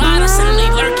ready to ride. I said them they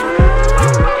lurking.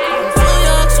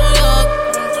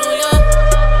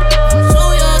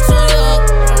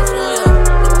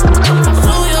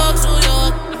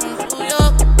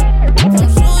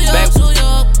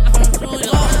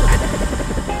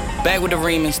 Back with the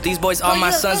remix. These boys are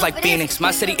my sons like Phoenix. My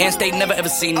city and state never ever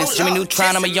seen this. Jimmy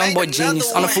Neutron, I'm a young boy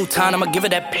genius. On a futon, I'ma give it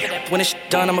that. When it's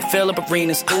done, I'ma fill up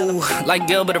arenas. Ooh, like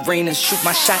Gilbert Arenas. Shoot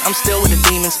my shot, I'm still with the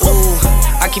demons. Ooh,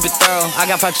 I keep it thorough. I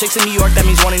got 5 chicks in New York, that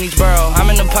means one in each borough. I'm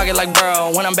in the pocket like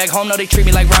Burrow. When I'm back home, no, they treat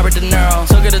me like Robert De Niro.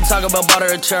 Took her to Taco Bell, bought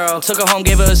her a churro. Took her home,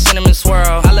 gave her a cinnamon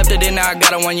swirl. I left it in, now I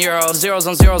got her €1. Zeros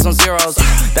on zeros on zeros.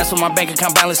 That's what my bank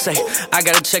account balance say. I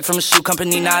got a check from a shoe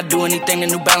company, now I do anything the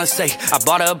New Balance say. I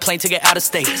bought her a plane ticket out of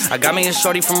state. I got me a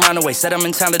shorty from Roundaway, said I'm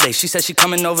in town today. She said she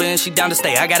coming over and she down to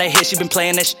stay. I got a hit, she been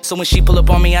playing that shit, so when she pull up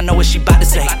on me, I know what she bout to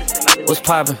say. What's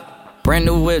poppin'? Brand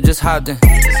new whip, just hopped in.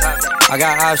 I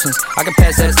got options, I can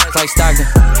pass that like Stockton.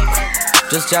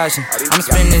 Just joshing, I'm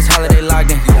spending this holiday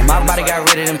locked in. My body got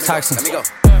rid of them toxins.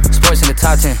 Sports in the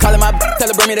top 10. Callin' my tell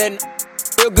her bring me that.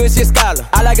 Real good shit scholar.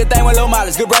 I like a thing with low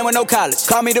mileage, good brain with no college.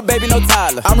 Call me the baby, no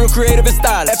Tyler. I'm real creative and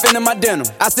stylish. F in my denim.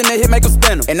 I send a hit, make them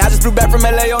spin 'em. And I just flew back from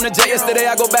LA on the jet yesterday.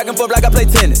 I go back and forth like I play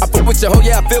tennis. I fuck with your hoe,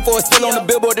 yeah, I feel for it. Still on the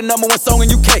Billboard, the #1 song in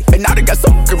UK. And now they got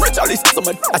so fucking rich, all these so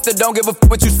much. I still don't give a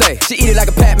fuck what you say. She eat it like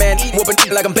a Pac-Man,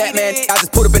 whooping like I'm Batman. I just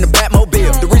put up in the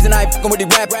Batmobile. The reason I ain't fucking with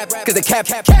these rap, cause they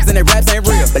caps and they raps ain't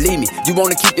real. Believe me, you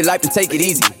wanna keep your life and take it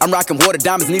easy. I'm rocking water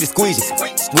diamonds, need a squeegee.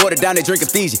 Water down, they drinking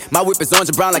Fiji. My whip is orange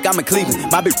and brown like I'm in Cleveland.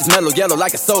 My bitch is mellow yellow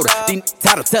like a soda. These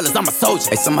title tellers, I'm a soldier.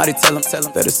 Hey, somebody tell them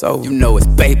that it's over. You know it's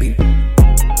baby.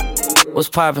 What's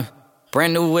poppin'?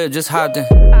 Brand new whip, just hopped in.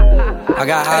 I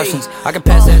got options, I can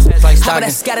pass that like Stockton.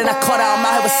 That scattered, I caught her, I'm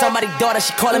out here with somebody's daughter.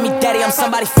 She calling me daddy, I'm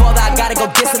somebody's father. I gotta go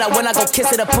kiss it, I when I go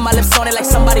kiss it, I put my lips on it like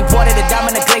somebody watered it.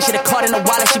 Diamond the glacier, the card in the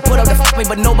wallet. She put up to fuck me,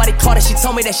 but nobody caught it. She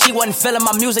told me that she wasn't feeling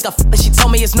my music. I fucked her, she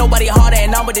told me it's nobody harder,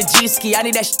 and I'm with the G-ski. I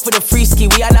need that shit for the free ski.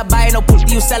 We are not buying no pussy,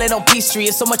 you sell it on P Street.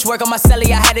 It's so much work on my celly,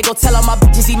 I had to go tell all my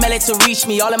bitches email it to reach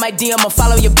me. All in my DM, I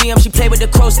follow your BM. She played with the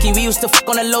Krosky. We used to fuck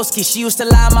on the low ski. She used to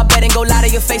lie on my bed and go lie to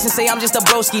your face and say I'm just a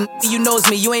broski. You knows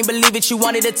me, you ain't believe it, you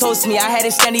wanted to toast me. I had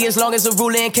it standing as long as a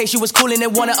ruler in case you was coolin'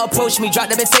 and wanna approach me.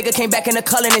 Dropped the Bentayga, came back in the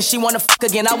Cullen and she wanna fuck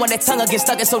again. I want that tongue again,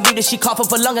 stuck it so deep that she cough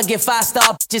up a lung again.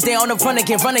 5-star bitches, they on the run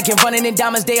again, running in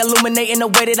diamonds, they illuminating the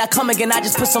way that I come again. I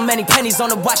just put so many pennies on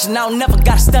the watch and I don't never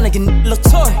got stun again.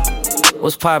 Latour.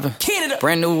 What's poppin'?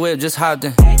 Brand new whip, just hopped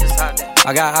in.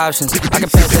 I got options, I can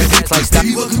pass that like Stockton.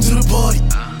 Baby, welcome to the party.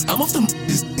 I'm off the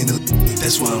in the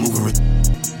that's why I'm moving.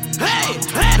 Hey!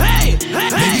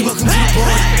 Baby, welcome to the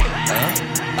party.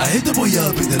 I hit the boy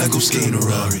up and then I go skating a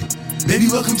Rari. Baby,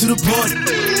 welcome to the party.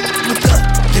 What's up?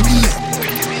 Give me lit.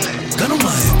 Gun on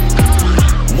my head.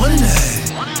 1.5.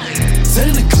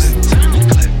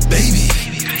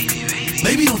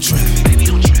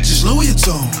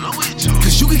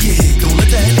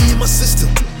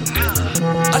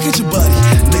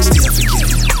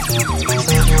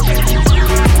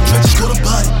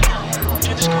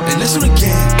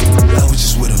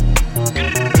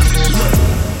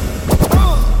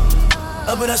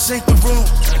 shake the room.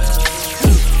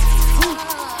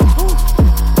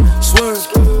 Swerve.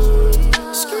 Go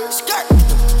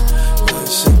ahead,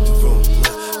 shake the room.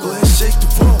 Go ahead, shake the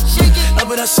room. How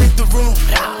about I shake the room?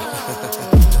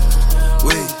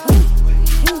 Wait.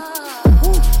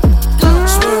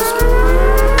 Swerve. Go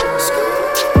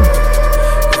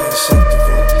ahead, shake the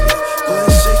room. Go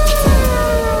ahead, shake the room.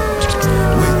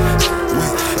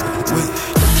 Wait.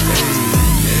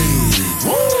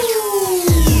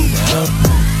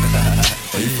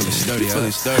 You feeling sturdy,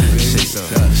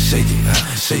 huh? Shake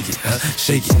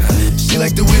it. She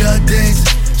like the way that I dance.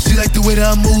 She like the way that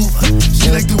I move. She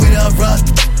like the way that I rock.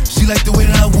 She like the way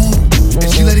that I woo. And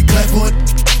she let it clap for it.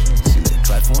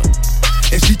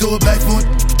 And she throw it back for it.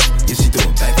 Yeah, she throw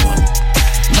it back for it.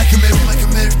 Like a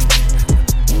Mary.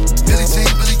 Billie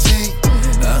Jean.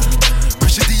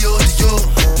 Pressure Dior.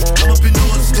 I'm up in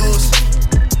all the stores.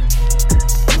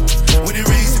 When it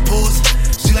rains, it pours.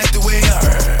 She like the way I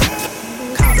heard.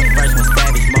 Call the first one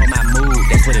savage, more my mood,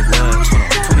 that's what it was.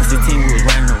 2016 we was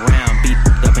running around, beat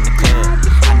up in the club.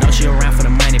 I know she around for the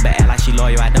money, but act like she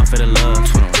loyal, I don't for the love.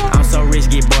 I'm so rich,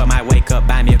 get bored, might wake up,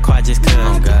 buy me a car just cuz.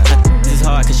 This is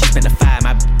hard cause she spent the 5,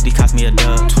 my it cost me a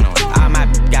dub. All my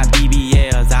got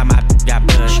BBLs, all my got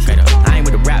blood. I ain't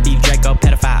with the rap beef, Draco,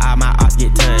 pedophile, all my ops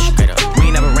get touched.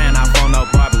 We ain't never ran off on no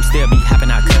bar, but we still be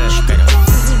hopping out cuz.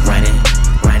 Running.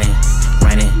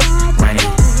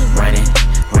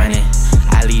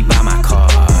 I leave all my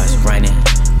cars running.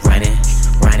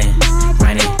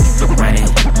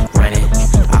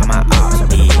 All my ops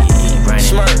be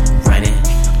running.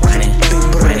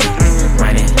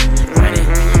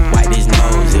 Wipe his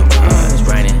nose, it was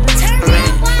running.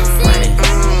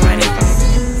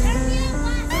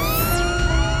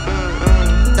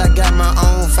 I got my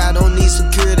own fight, don't need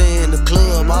security in the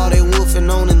club. All they wolfing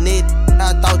on the net,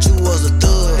 I thought you was a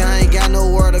thug. I ain't got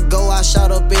nowhere to go, I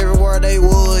shot up everywhere they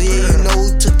was. Yeah, you know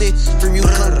who took it from you,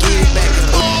 come get it back and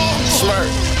Smirk.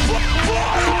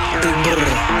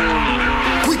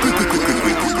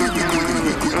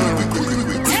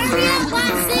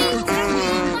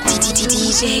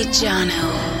 DJ Jono.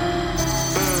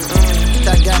 I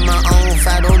got my own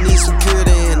fight, don't need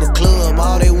security in the club.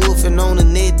 All they wolfing on the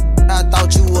net, I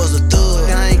thought you was a thug.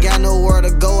 I ain't got nowhere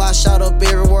to go, I shot up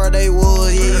everywhere they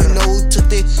was. Yeah, you know who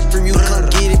took it from you, come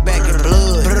get it back in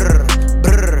blood.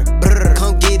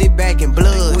 Come get it back in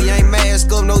blood. We ain't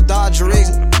mask up, no Dodger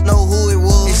X, know who it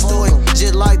was. It's story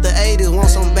just like the 80s, want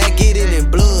some back, get it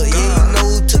in blood. Yeah, you know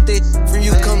who took that from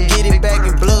you, come get it back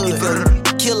in blood.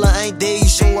 Killer ain't dead, you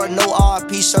should wear no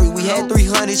RP shirt. We had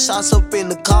 300 shots up in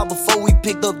the car before we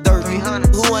picked up dirt.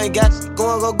 Who ain't got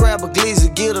go grab a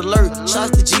glizzy, get alert.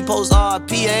 Shots to G-Post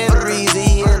RP and Reezy,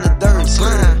 he in the dirt.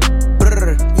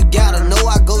 You gotta know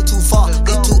I go too far.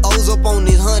 They 2 O's up on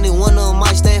this 100, one of them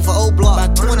might stand for O-Block.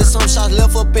 About 20 some shots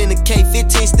left up in the K,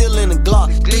 15 still in the Glock.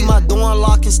 Leave my door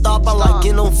unlocked and stop, I like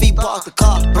getting on feet, park the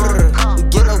car. We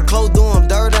get up close, doing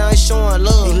dirt, I ain't showing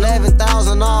love.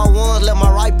 11,000 all ones, let my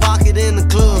right pocket in the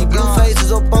club. These blue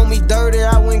faces up on me dirty,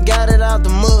 I went got it out the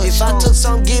mud. If I took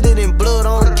some, get it in blood,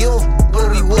 I don't give a f***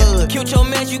 what we would. Killed your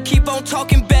man, you keep on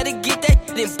talking, better get that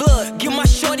shit in blood. Give my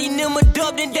shorty them a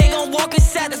dub, then they gon' walk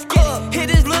inside the club. Hit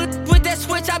his little with that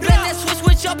switch, I bet that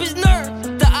switch up his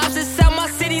nerve. The ops inside my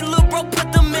city, little bro,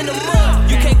 put them in the mud.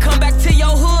 You can't come back to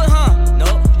your hood, huh?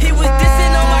 No. He was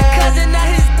dissing on my cousin, now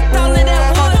his all in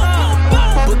that wood.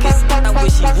 Book his I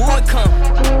wish he would come.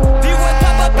 D-Wood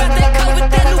pop up out that car with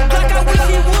that new block, I wish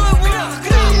he would run.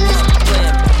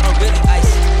 I'm really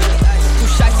icy. Too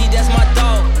shicey, that's my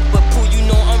dog. But Pooh, you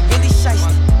know I'm really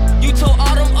shicey. You told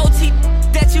all them OT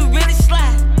that you really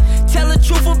slide. Tell the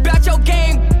truth about your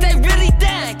game, they really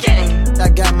dying. I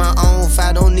got my own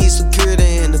fight, don't need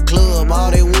security in the club.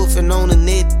 All they wolfing on the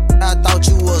net, I thought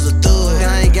you was a thug.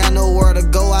 I ain't got nowhere to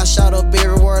go, I shot up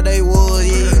everywhere they was.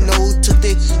 Yeah, you know who took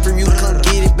it from you, come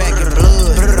get it back in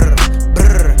blood.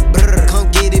 Come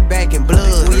get it back in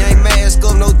blood. We ain't mask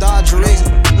up, no Dodger X,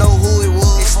 know who it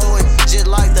was. It's story just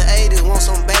like the 80s, want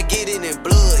some back, get it in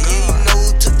blood. Yeah, you know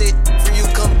who took it from you,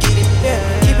 come get it. Yeah,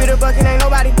 keep it a buck and ain't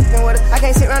nobody f***ing with us. I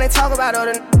can't sit around and talk about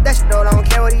other that shit though, I don't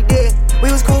care what he did. We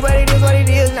was cool, but it is what it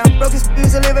is now. Broke his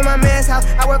used to live in my man's house.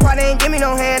 I work hard, they ain't give me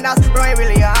no handouts. Bro ain't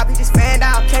really a op, he just fanned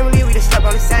out. Can't believe we just slept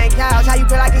on the same couch. How you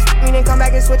feel like this me then come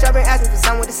back and switch up and ask me for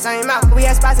something with the same mouth. We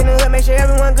had spots in the hood, make sure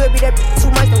everyone good. Be that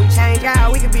too much, then we change out.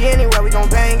 We could be anywhere, we gon'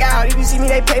 bang out. If you see me,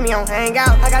 they pay me on hang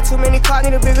out. I got too many cars,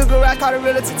 need a bigger garage. Call the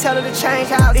realtor to tell her to change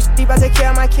out. This deep, I take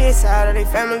care of my kids, side of their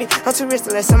family. I'm too rich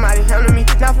to let somebody handle me.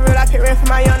 Now for real, I pay rent for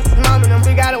my young mom and them.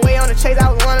 We got away on the chase, I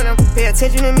was one of them. Pay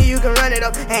attention to me, you can run it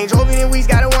up. Ain't drove any weeks,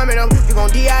 gotta warm it up. You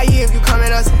gon' DIE if you come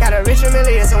at us. Got a rich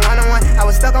million, it's a one-on-one. I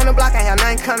was stuck on the block, I had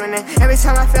nothing coming in. Every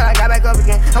time I fell, I got back up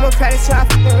again. I'ma practice till I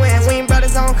fucking win. We ain't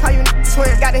brothers, I don't call you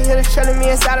twins. Got the hitters trailing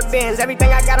me inside of bins. Everything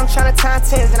I got, I'm tryna time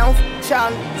tens. And I don't y'all,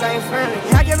 I ain't friendly.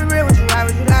 I kept it real with you, why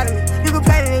would you lie to me? You can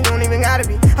play it and you don't even gotta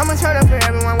be. I'ma turn up for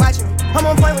everyone watching me. I'm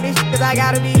on point with this shit cause I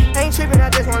gotta be. Ain't trippin', I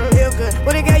just wanna live good.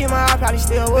 Would've gave you my heart, probably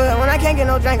still would. When I can't get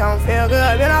no drink, I don't feel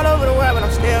good. Been all over the world, but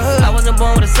I'm still hood. I wasn't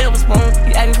born with a silver spoon.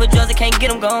 You ask me for drugs, I can't get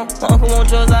them gone. My uncle want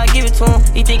drugs, I give it to him.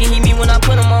 He thinking he me when I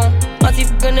put him on. My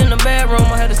teeth fucking in the bedroom.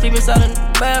 I had to sleep inside the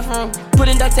bathroom.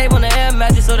 Putting duct tape on the air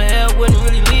mattress so the air wouldn't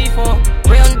really leave for him.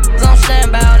 Real niggas on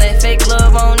standby, all that fake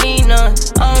love, I don't need none.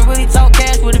 I don't really talk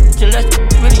cash with a bitch unless it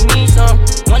really means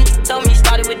something. One nigga told me he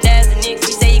started with Daz and Nicks.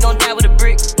 He say he gon' die with a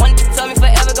brick. One nigga told me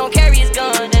forever gon' carry his gun.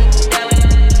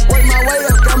 Work my way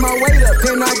up, got my weight up,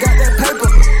 then I got that paper.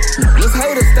 This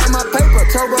haters stack my paper,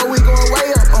 Turbo, we going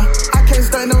way up. I can't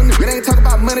stand no nigga, they ain't talk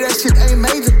about money, that shit ain't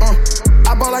major.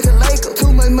 I ball like a Laker,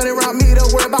 too much money around me,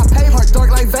 don't worry about pay. Heart dark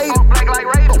like Vader, black like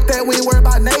Raider. That we ain't worry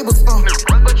about neighbors.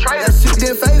 That shit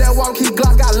didn't fade, that walk key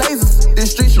Glock got lasers.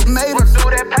 This street shit made us.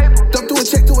 Dump through a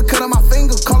check to a cut on my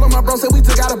finger. Call on my bro, said we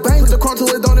took out a bank. The crunk to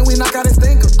it don't and we knock out his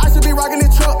stinker. I should be rocking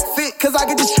this truck fit, cause I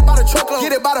get this shit by the truckload.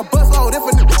 Get it by the busload. If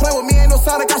a nigga play with me, ain't no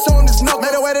Sonic, I show him this note.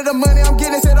 Made away to the money, I'm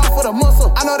getting shit off for the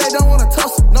muscle. I know they don't wanna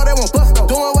tussle, no they won't bust though.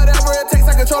 Doing whatever it takes,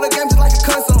 I control the game just like a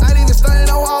console. Not even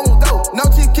stunning, no I won't do. No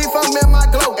cheat, keep on me in my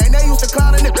glow. And they used to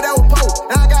clown a nigga that was poor.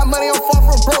 Now I got money, I'm far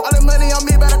from broke. All the money on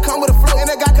me better come with a flow. And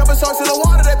they got couple sharks in the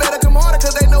water, they better come harder,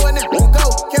 cause they know a nigga won't go.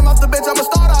 Came off the bench, I'm a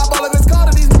starter, I ball up his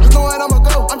Carter. These niggas knowing I'ma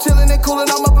go. I'm chillin' and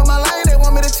coolin', I'm up in my lane. They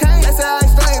want me to change. They say I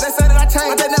ain't strange, they say that I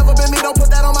changed. But they never been me, don't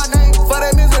put that on my name. For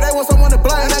their misery, they want someone to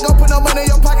blame. And they gon' put no money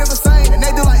in your pockets the same. And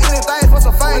they do like anything for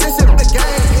some fame. This shit is the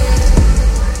game.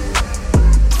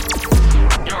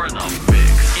 You're in the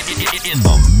mix. In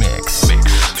the mix.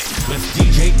 With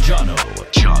DJ Jono.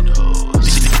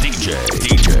 DJ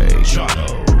Jono.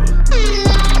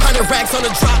 100 racks on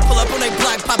the drop, pull up on they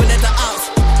block, popping at the ops.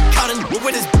 Counting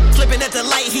with his flipping at the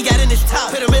light, he got in his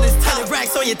top. Put him in his top. 100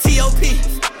 racks on your TOP.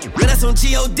 Man, that's on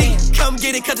G.O.D. Come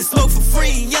get it, cut the smoke for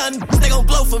free. Young, they gon'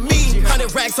 blow for me.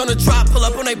 100 racks on the drop, pull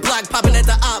up on they block, popping at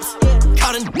the ops.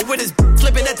 Counting with his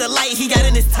flipping at the light, he got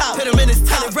in his top. Put him in his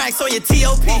top. 100 racks on your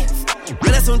TOP.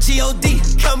 Man, that's on G.O.D.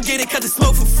 Come get it, cut the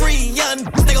smoke for free. Young,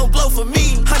 they gon' blow for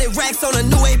me. 100 racks on a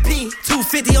new AP.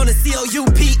 250 on the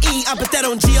COUPE. I put that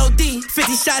on G.O.D.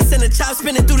 50 shots and a chop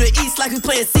spinning through the east like we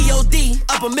playing COD.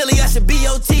 Up a milli, I should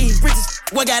BOT. Bridges,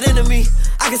 what got into me?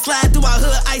 I can slide through my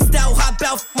hood, iced out, hop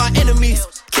out my enemies.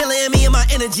 Killing me and my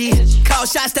energy. Call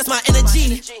shots, that's my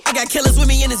energy. I got killers with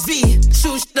me in this V.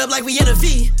 Shoot shit up like we in a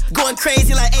V. Going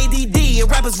crazy like ADD. And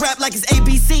rappers rap like it's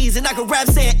ABCs. And I can rap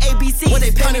saying ABC. When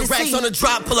they pay me racks on the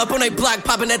drop, pull up on they block,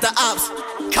 popping at the ops.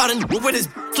 Caught him with his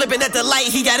flipping at the light,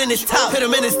 he got in his top. Put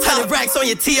him in his top. 100 racks on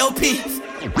your TOP.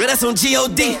 Yeah, that's on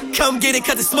G.O.D. Come get it,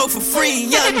 cut the smoke for free.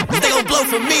 Young, they gon' blow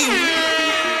for me.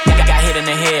 Got hit in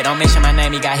the head, don't mention my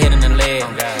name, he got hit in the leg.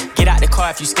 Get out the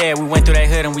car if you scared, we went through that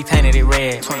hood and we painted it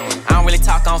red. I don't really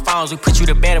talk on phones, we put you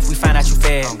to bed if we find out you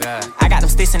fed. I got them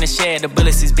sticks in the shed, the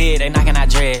bullets is big, they knocking out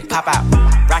dread. Pop out,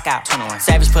 rock out,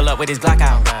 Savage pull up with his Glock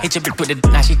out. Hit your bitch with the,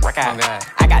 now she rock out.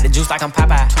 I got the juice like I'm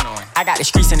Popeye. I got the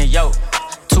streets in the yoke.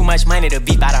 Too much money to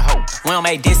beat by the hoe. We don't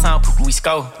make this song, we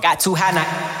score. Got too high now.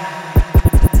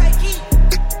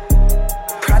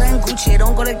 Prada and Gucci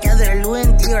don't go together. Louis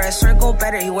and Dior, I swear go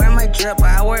better. You wear my drip, but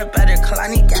I wear it better.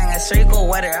 Kalani gang, I swear you go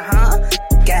wetter, huh?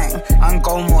 Gang, on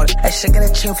go mode. I should get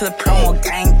a chain for the promo.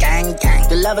 Gang, gang, gang.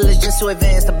 The level is just too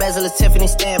advanced. The bezel is Tiffany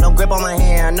stamp. No grip on my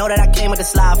hand. I know that I came with a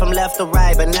slide from left to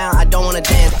right, but now I don't wanna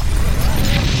dance.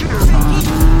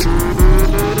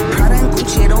 Prada and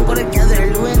Gucci don't go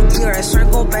together. Louis and Dior, I swear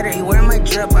go better. You wear my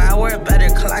drip, but I wear it better.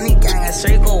 Kalani gang, I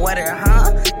swear you go wetter,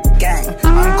 huh? Gang,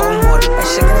 on go mode. I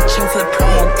should get a chain for the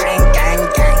promo. Gang, gang,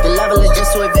 gang. The level is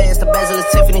just too advanced. The bezel is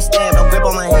Tiffany stamp. No grip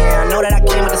on my hand. I know that I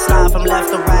came with a slide from left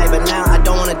to right, but now I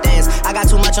don't wanna dance. I got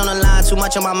too much on the line, too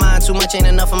much on my mind, too much ain't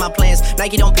enough of my plans.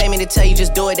 Nike don't pay me to tell you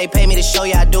just do it. They pay me to show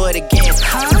you I do it again.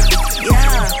 Huh?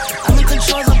 Yeah, I'm in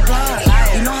control of the block.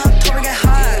 You know how October get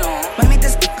hot. Might make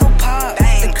this go pop.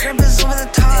 The crib is over the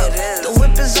top. The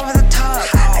whip is over the top.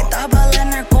 I thought about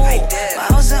letting her go, but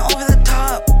I wasn't over the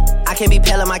top. I can't be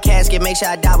pale in my casket, make sure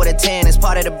I die with a 10. It's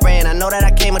part of the brand. I know that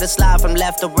I came with a slide from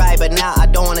left to right, but now I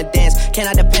don't wanna dance. Can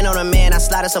I depend on a man? I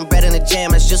slide some bread in the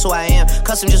jam, that's just who I am.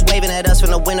 Custom just waving at us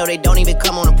from the window, they don't even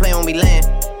come on the plane when we land.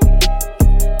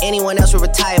 Anyone else would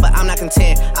retire, but I'm not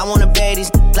content. I wanna bury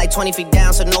these like 20 feet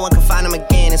down so no one can find them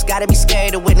again. It's gotta be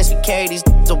scary to witness me carry these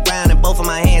around in both of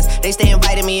my hands. They stay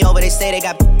inviting me over, they say they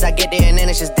got I get there and then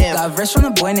it's just them. Got verse from the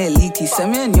boy named Elite, he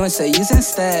sent me a new one, said use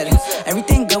instead.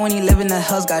 Everything good when you live in the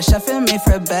hills, got chef and made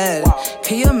for a bed.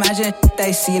 Can you imagine that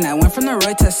I seen? I went from the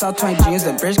road to South 20 dreams,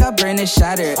 the bridge got burned and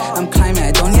shattered. I'm climbing,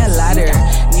 I don't need a ladder.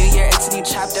 New year, it's a new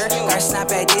chapter. Got a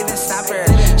snapper, I didn't snap her.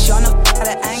 She on the out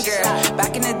of anger.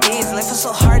 Back in the days, life was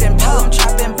so hard and Pelham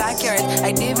trapped in backyards.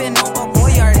 I didn't even know about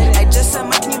Boyard. I just sent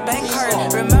my new bank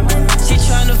card. Remember? She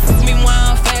tryna fuck me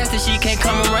while I'm fast and she can't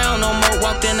come around no more.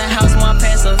 Walked in the house, my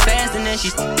pants so fast and then she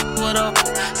what up?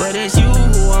 But it's you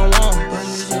who I want.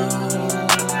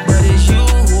 But it's you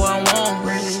who I want.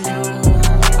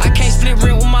 I can't split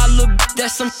rent with my little bitch.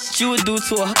 That's some shit you would do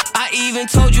to her. I even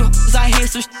told you I hear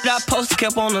some shit I posted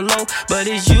kept on the low. But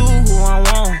it's you who I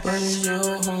want. But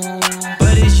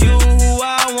it's you who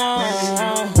I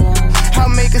want. I'll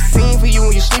make a scene for you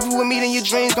when you're sleeping with me, then your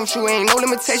dreams come true. Ain't no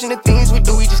limitation to things we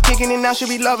do. We just kicking it now, she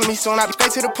be loving me soon. I be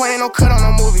straight to the point, ain't no cut on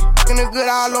no movie. Fucking the good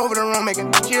all over the room,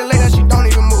 making shit later, she don't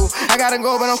even move. I gotta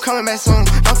go, but I'm coming back soon.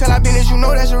 Don't tell I business, you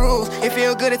know that's the rules. It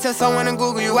feel good to tell someone to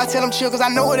Google you. I tell them chill, cause I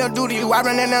know what they'll do to you. I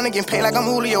run that down and get paid like I'm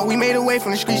Julio. We made a way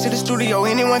from the streets to the studio.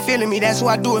 Anyone feeling me, that's who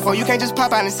I do it for. You can't just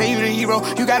pop out and say you the hero.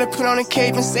 You gotta put on a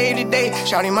cape and save the day.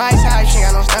 Shawty my eyes high, she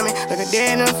got no stomach. Look her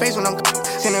dead in the face when I'm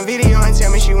send a video and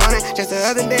tell me she want it. Just the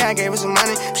other day I gave her some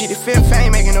money. She the fifth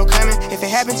fame, making no coming. If it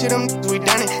happened to them, we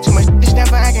done it. Too much stand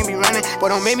for I can't be running. But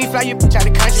don't make me fly your bitch out the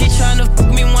country. She tryna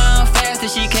fuck me while I'm fast and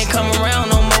she can't come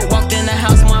around no more. Walked in the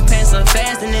house, my pants are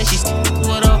fast and then she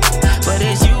what up? But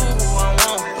it's you who I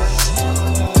want.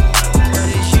 But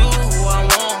it's you who I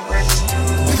want.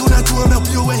 We go down to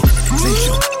MLPOA. Take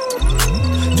you.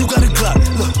 You got a clock.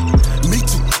 Look, me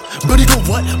too. Buddy go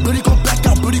what? Buddy go back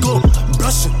out. Buddy go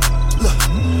brush it. Look,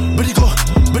 buddy go.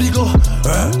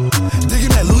 Digging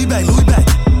that Louis bag.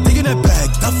 Digging that bag,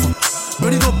 duffel.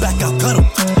 Buddy go back out, cut him.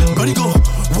 Buddy go,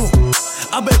 woo.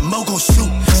 I bet Mo gon' shoot.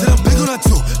 Said I'm big on that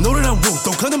too. Know that I'm woo.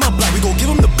 Don't come to my block, we gon' give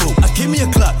him the boot. I give me a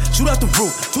clock, shoot out the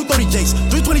roof. 230 Jakes,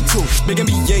 322. Big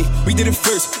NBA, we did it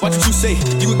first. Watch what you say,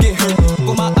 you would get hurt.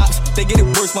 Go my ops, they get it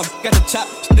worse. My got the chop,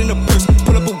 shit in the purse.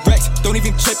 Pull up a Rex, don't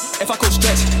even trip. If I go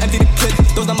stretch, empty the clip.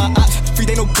 Those are my ops, free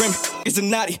they no brim. It's a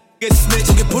naughty. Get snitch.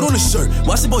 Get put on a shirt,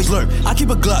 watch the boys lurk. I keep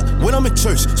a Glock when I'm in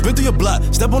church. Spin through your block,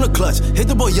 step on the clutch, hit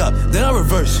the boy up, then I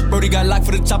reverse. Brody got locked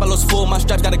for the chop, I lost full. My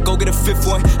straps gotta go get a fifth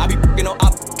one. I be picking on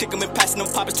op, kick them and passing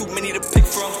them pop. It's too many to pick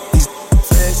from. These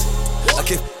feds,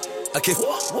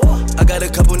 I got a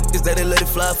couple niggas that'll let it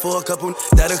fly for a couple.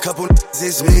 That a couple niggas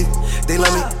is me. They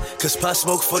love me, cause pot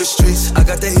smoke for the streets. I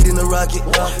got that heat in the rocket.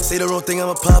 Say the wrong thing,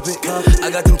 I'ma pop it.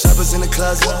 I got them choppers in the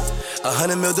closet.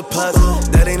 100 mil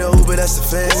deposit. That ain't no Uber, that's the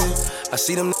feds. I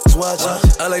see them niggas watch.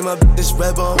 I like my bitch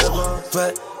red bone,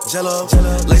 fat, jello,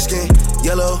 light skin,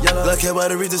 yellow, black hair by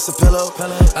the Regis a pillow.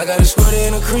 I got a squirt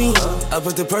in a cream. I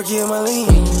put the perky in my lean.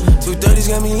 230's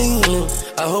got me lean.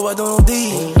 I hope I don't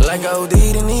OD like I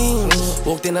OD'd in Eames.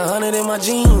 Walked in 100 in my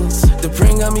jeans. The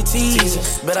print got me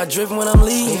teased. Bet I drift when I'm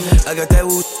leaving. I got that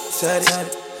woo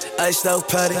tatted. Iced out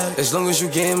patty. As long as you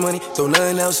getting money, don't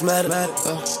nothing else matter.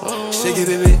 Shake it,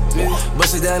 baby.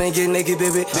 Bust it down and get naked,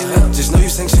 baby. Just know you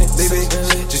sing shit, baby.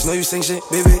 Just know you sing shit,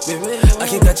 baby. I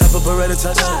keep that chopper Beretta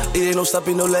touch. It ain't no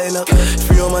stopping, no letting up.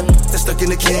 Free on my that's stuck in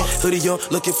the can. Hoodie on,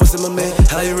 looking for some man.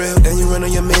 How you real and you run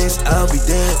on your mans? I'll be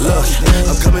damned. Look,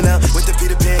 I'm coming out with the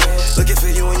Peter Pan. Looking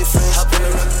for you and your friends. Hop in the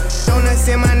run. Donuts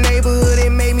in my neighborhood, it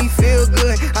made me feel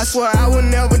good. I swear I would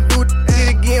never do it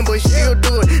again, but still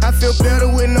do it. I feel better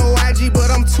with no IG, but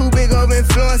I'm too big of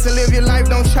influence to live your life.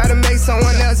 Don't try to make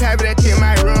someone else happy, that shit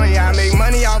might ruin ya. I make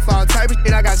money off all type of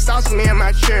shit. I got sauce for me and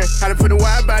my churn. How to put a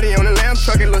wide body on a lamb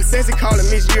truck, it look sexy, call it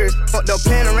Miss Years. Fucked up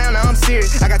playing around, now I'm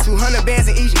serious. I got 200 bands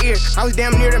in each ear. I was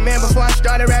damn near the man before I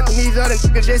started rapping. These other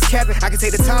niggas just capping. I can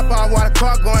take the top off while the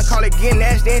car going, call it getting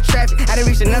nasty in traffic. I done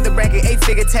reached another bracket,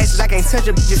 8-figure taxes. I can't touch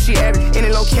a bitch if she average. Any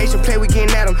location, play, we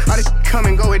getting at them. All this come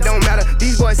and go, it don't matter.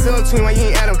 These boys subtween when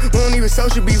you ain't at them. We don't even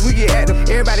social beef, we get at them.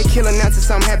 Everybody killing now till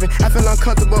something happen. I feel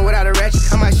uncomfortable without a ratchet.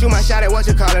 I might shoot my shot at what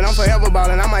you call it. I'm forever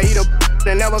ballin'. I might eat a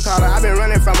and never call her. I been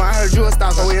running from her. I heard you a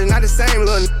stalker. It's not the same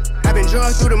little. I been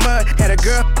drugged through the mud. Had a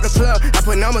girl the plug. I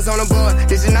put numbers on the board.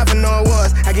 This is not for no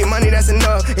awards. I get money, that's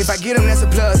enough. If I get them, that's a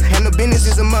plus. Handle business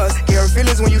is a must. Get her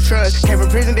feelings when you trust. Came from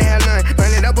prison, they had none. Run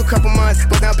it up a couple months.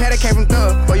 But now Patty came from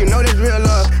thug. Boy, you know this real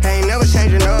love. I ain't never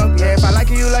changing up. Yeah, if I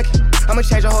like you, you like it. I'ma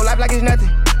change your whole life like it's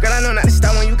nothing. Girl, I know not to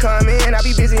stop when you come in. I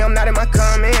be busy, I'm not in my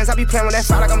comments. I be playing with that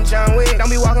fire like I'm John Wick. Don't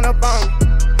be walking up on me.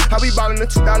 I be ballin' the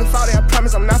 2040, I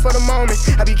promise I'm not for the moment.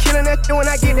 I be killing that shit when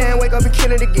I get there and wake up and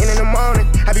kill it again in the morning.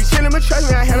 I be chillin', but trust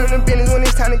me, I handle the business when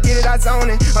it's time to get it, I zone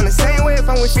it. On the same way if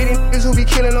I'm with 50 niggas who be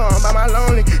killing or I'm by my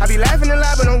lonely. I be laughing a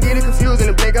lot, but don't get it confused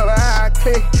in the blink of an eye. I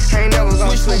click, I ain't never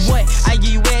gonna switch. For what? I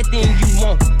give you everything you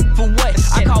want. For what?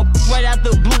 I call right out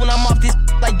the blue when I'm off this.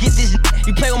 Like get this.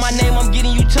 You play with my name, I'm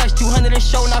getting you touched. 200 a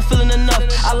show, not feeling enough.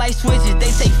 I like switches, they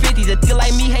take 50s. A nigga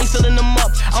like me ain't filling them up.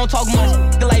 I don't talk much.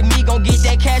 Nigga like me gon' get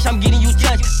that cash, I'm getting you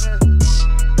touched.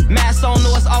 Mask on,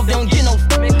 know it's off, they don't get no.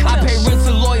 I pay rent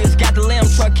to lawyers, got the lamb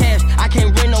truck cash. I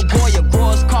can't rent no Goya.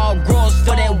 Growers call growers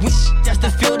for that week just to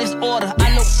fill this order.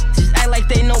 I know just act like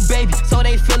they know baby, so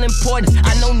they feel important.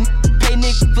 I know pay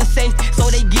niggas for safety, so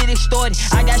they get extorted.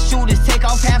 I got shooters, take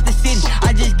off half the city.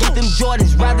 I just get them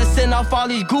Jordans, rather send off all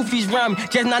these goofies round me.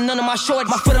 Just not none of my shorts.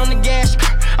 My foot on the gas,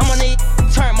 I'm on the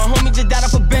turn. My homie just died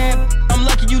off a bad. I'm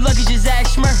lucky, you lucky, just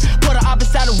ask Smurf. Put her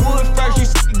opposite of wood first. You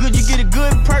see good, you get a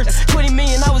good purse. 20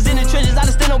 million, I was in the trenches. I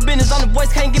just stand on business on the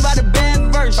voice, can't give out a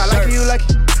bad verse. If I like you,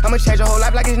 lucky. I'ma change your whole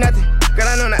life like it's nothing. Girl,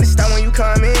 I know not to stop when you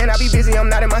come in. I be busy, I'm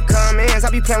not in my comments. I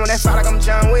be playing with that fire like I'm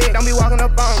John Wick. Don't be walking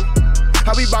up on me.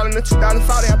 I be ballin' the 2040,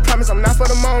 I promise I'm not for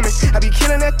the moment. I be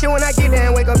killing that shit when I get there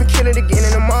and wake up and kill it again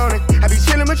in the morning. I be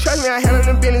chillin', but trust me, I handle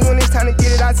the business when it's time to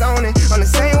get it, I zone it. On the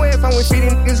same way if I'm with 50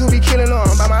 niggas who be killing or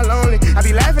I'm by my lonely. I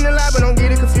be laughing a lot, but don't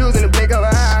get it confused in the blink of an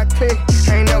eye. I click,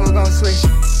 I ain't never gonna switch.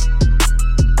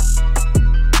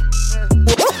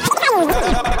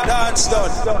 Dance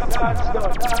done.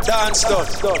 Dance done.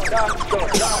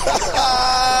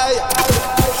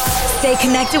 Stay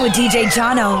connected with DJ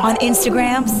Jono on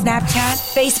Instagram, Snapchat,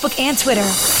 Facebook, and Twitter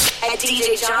at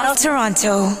DJ Jono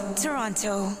Toronto.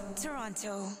 Toronto.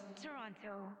 Toronto.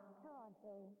 Toronto.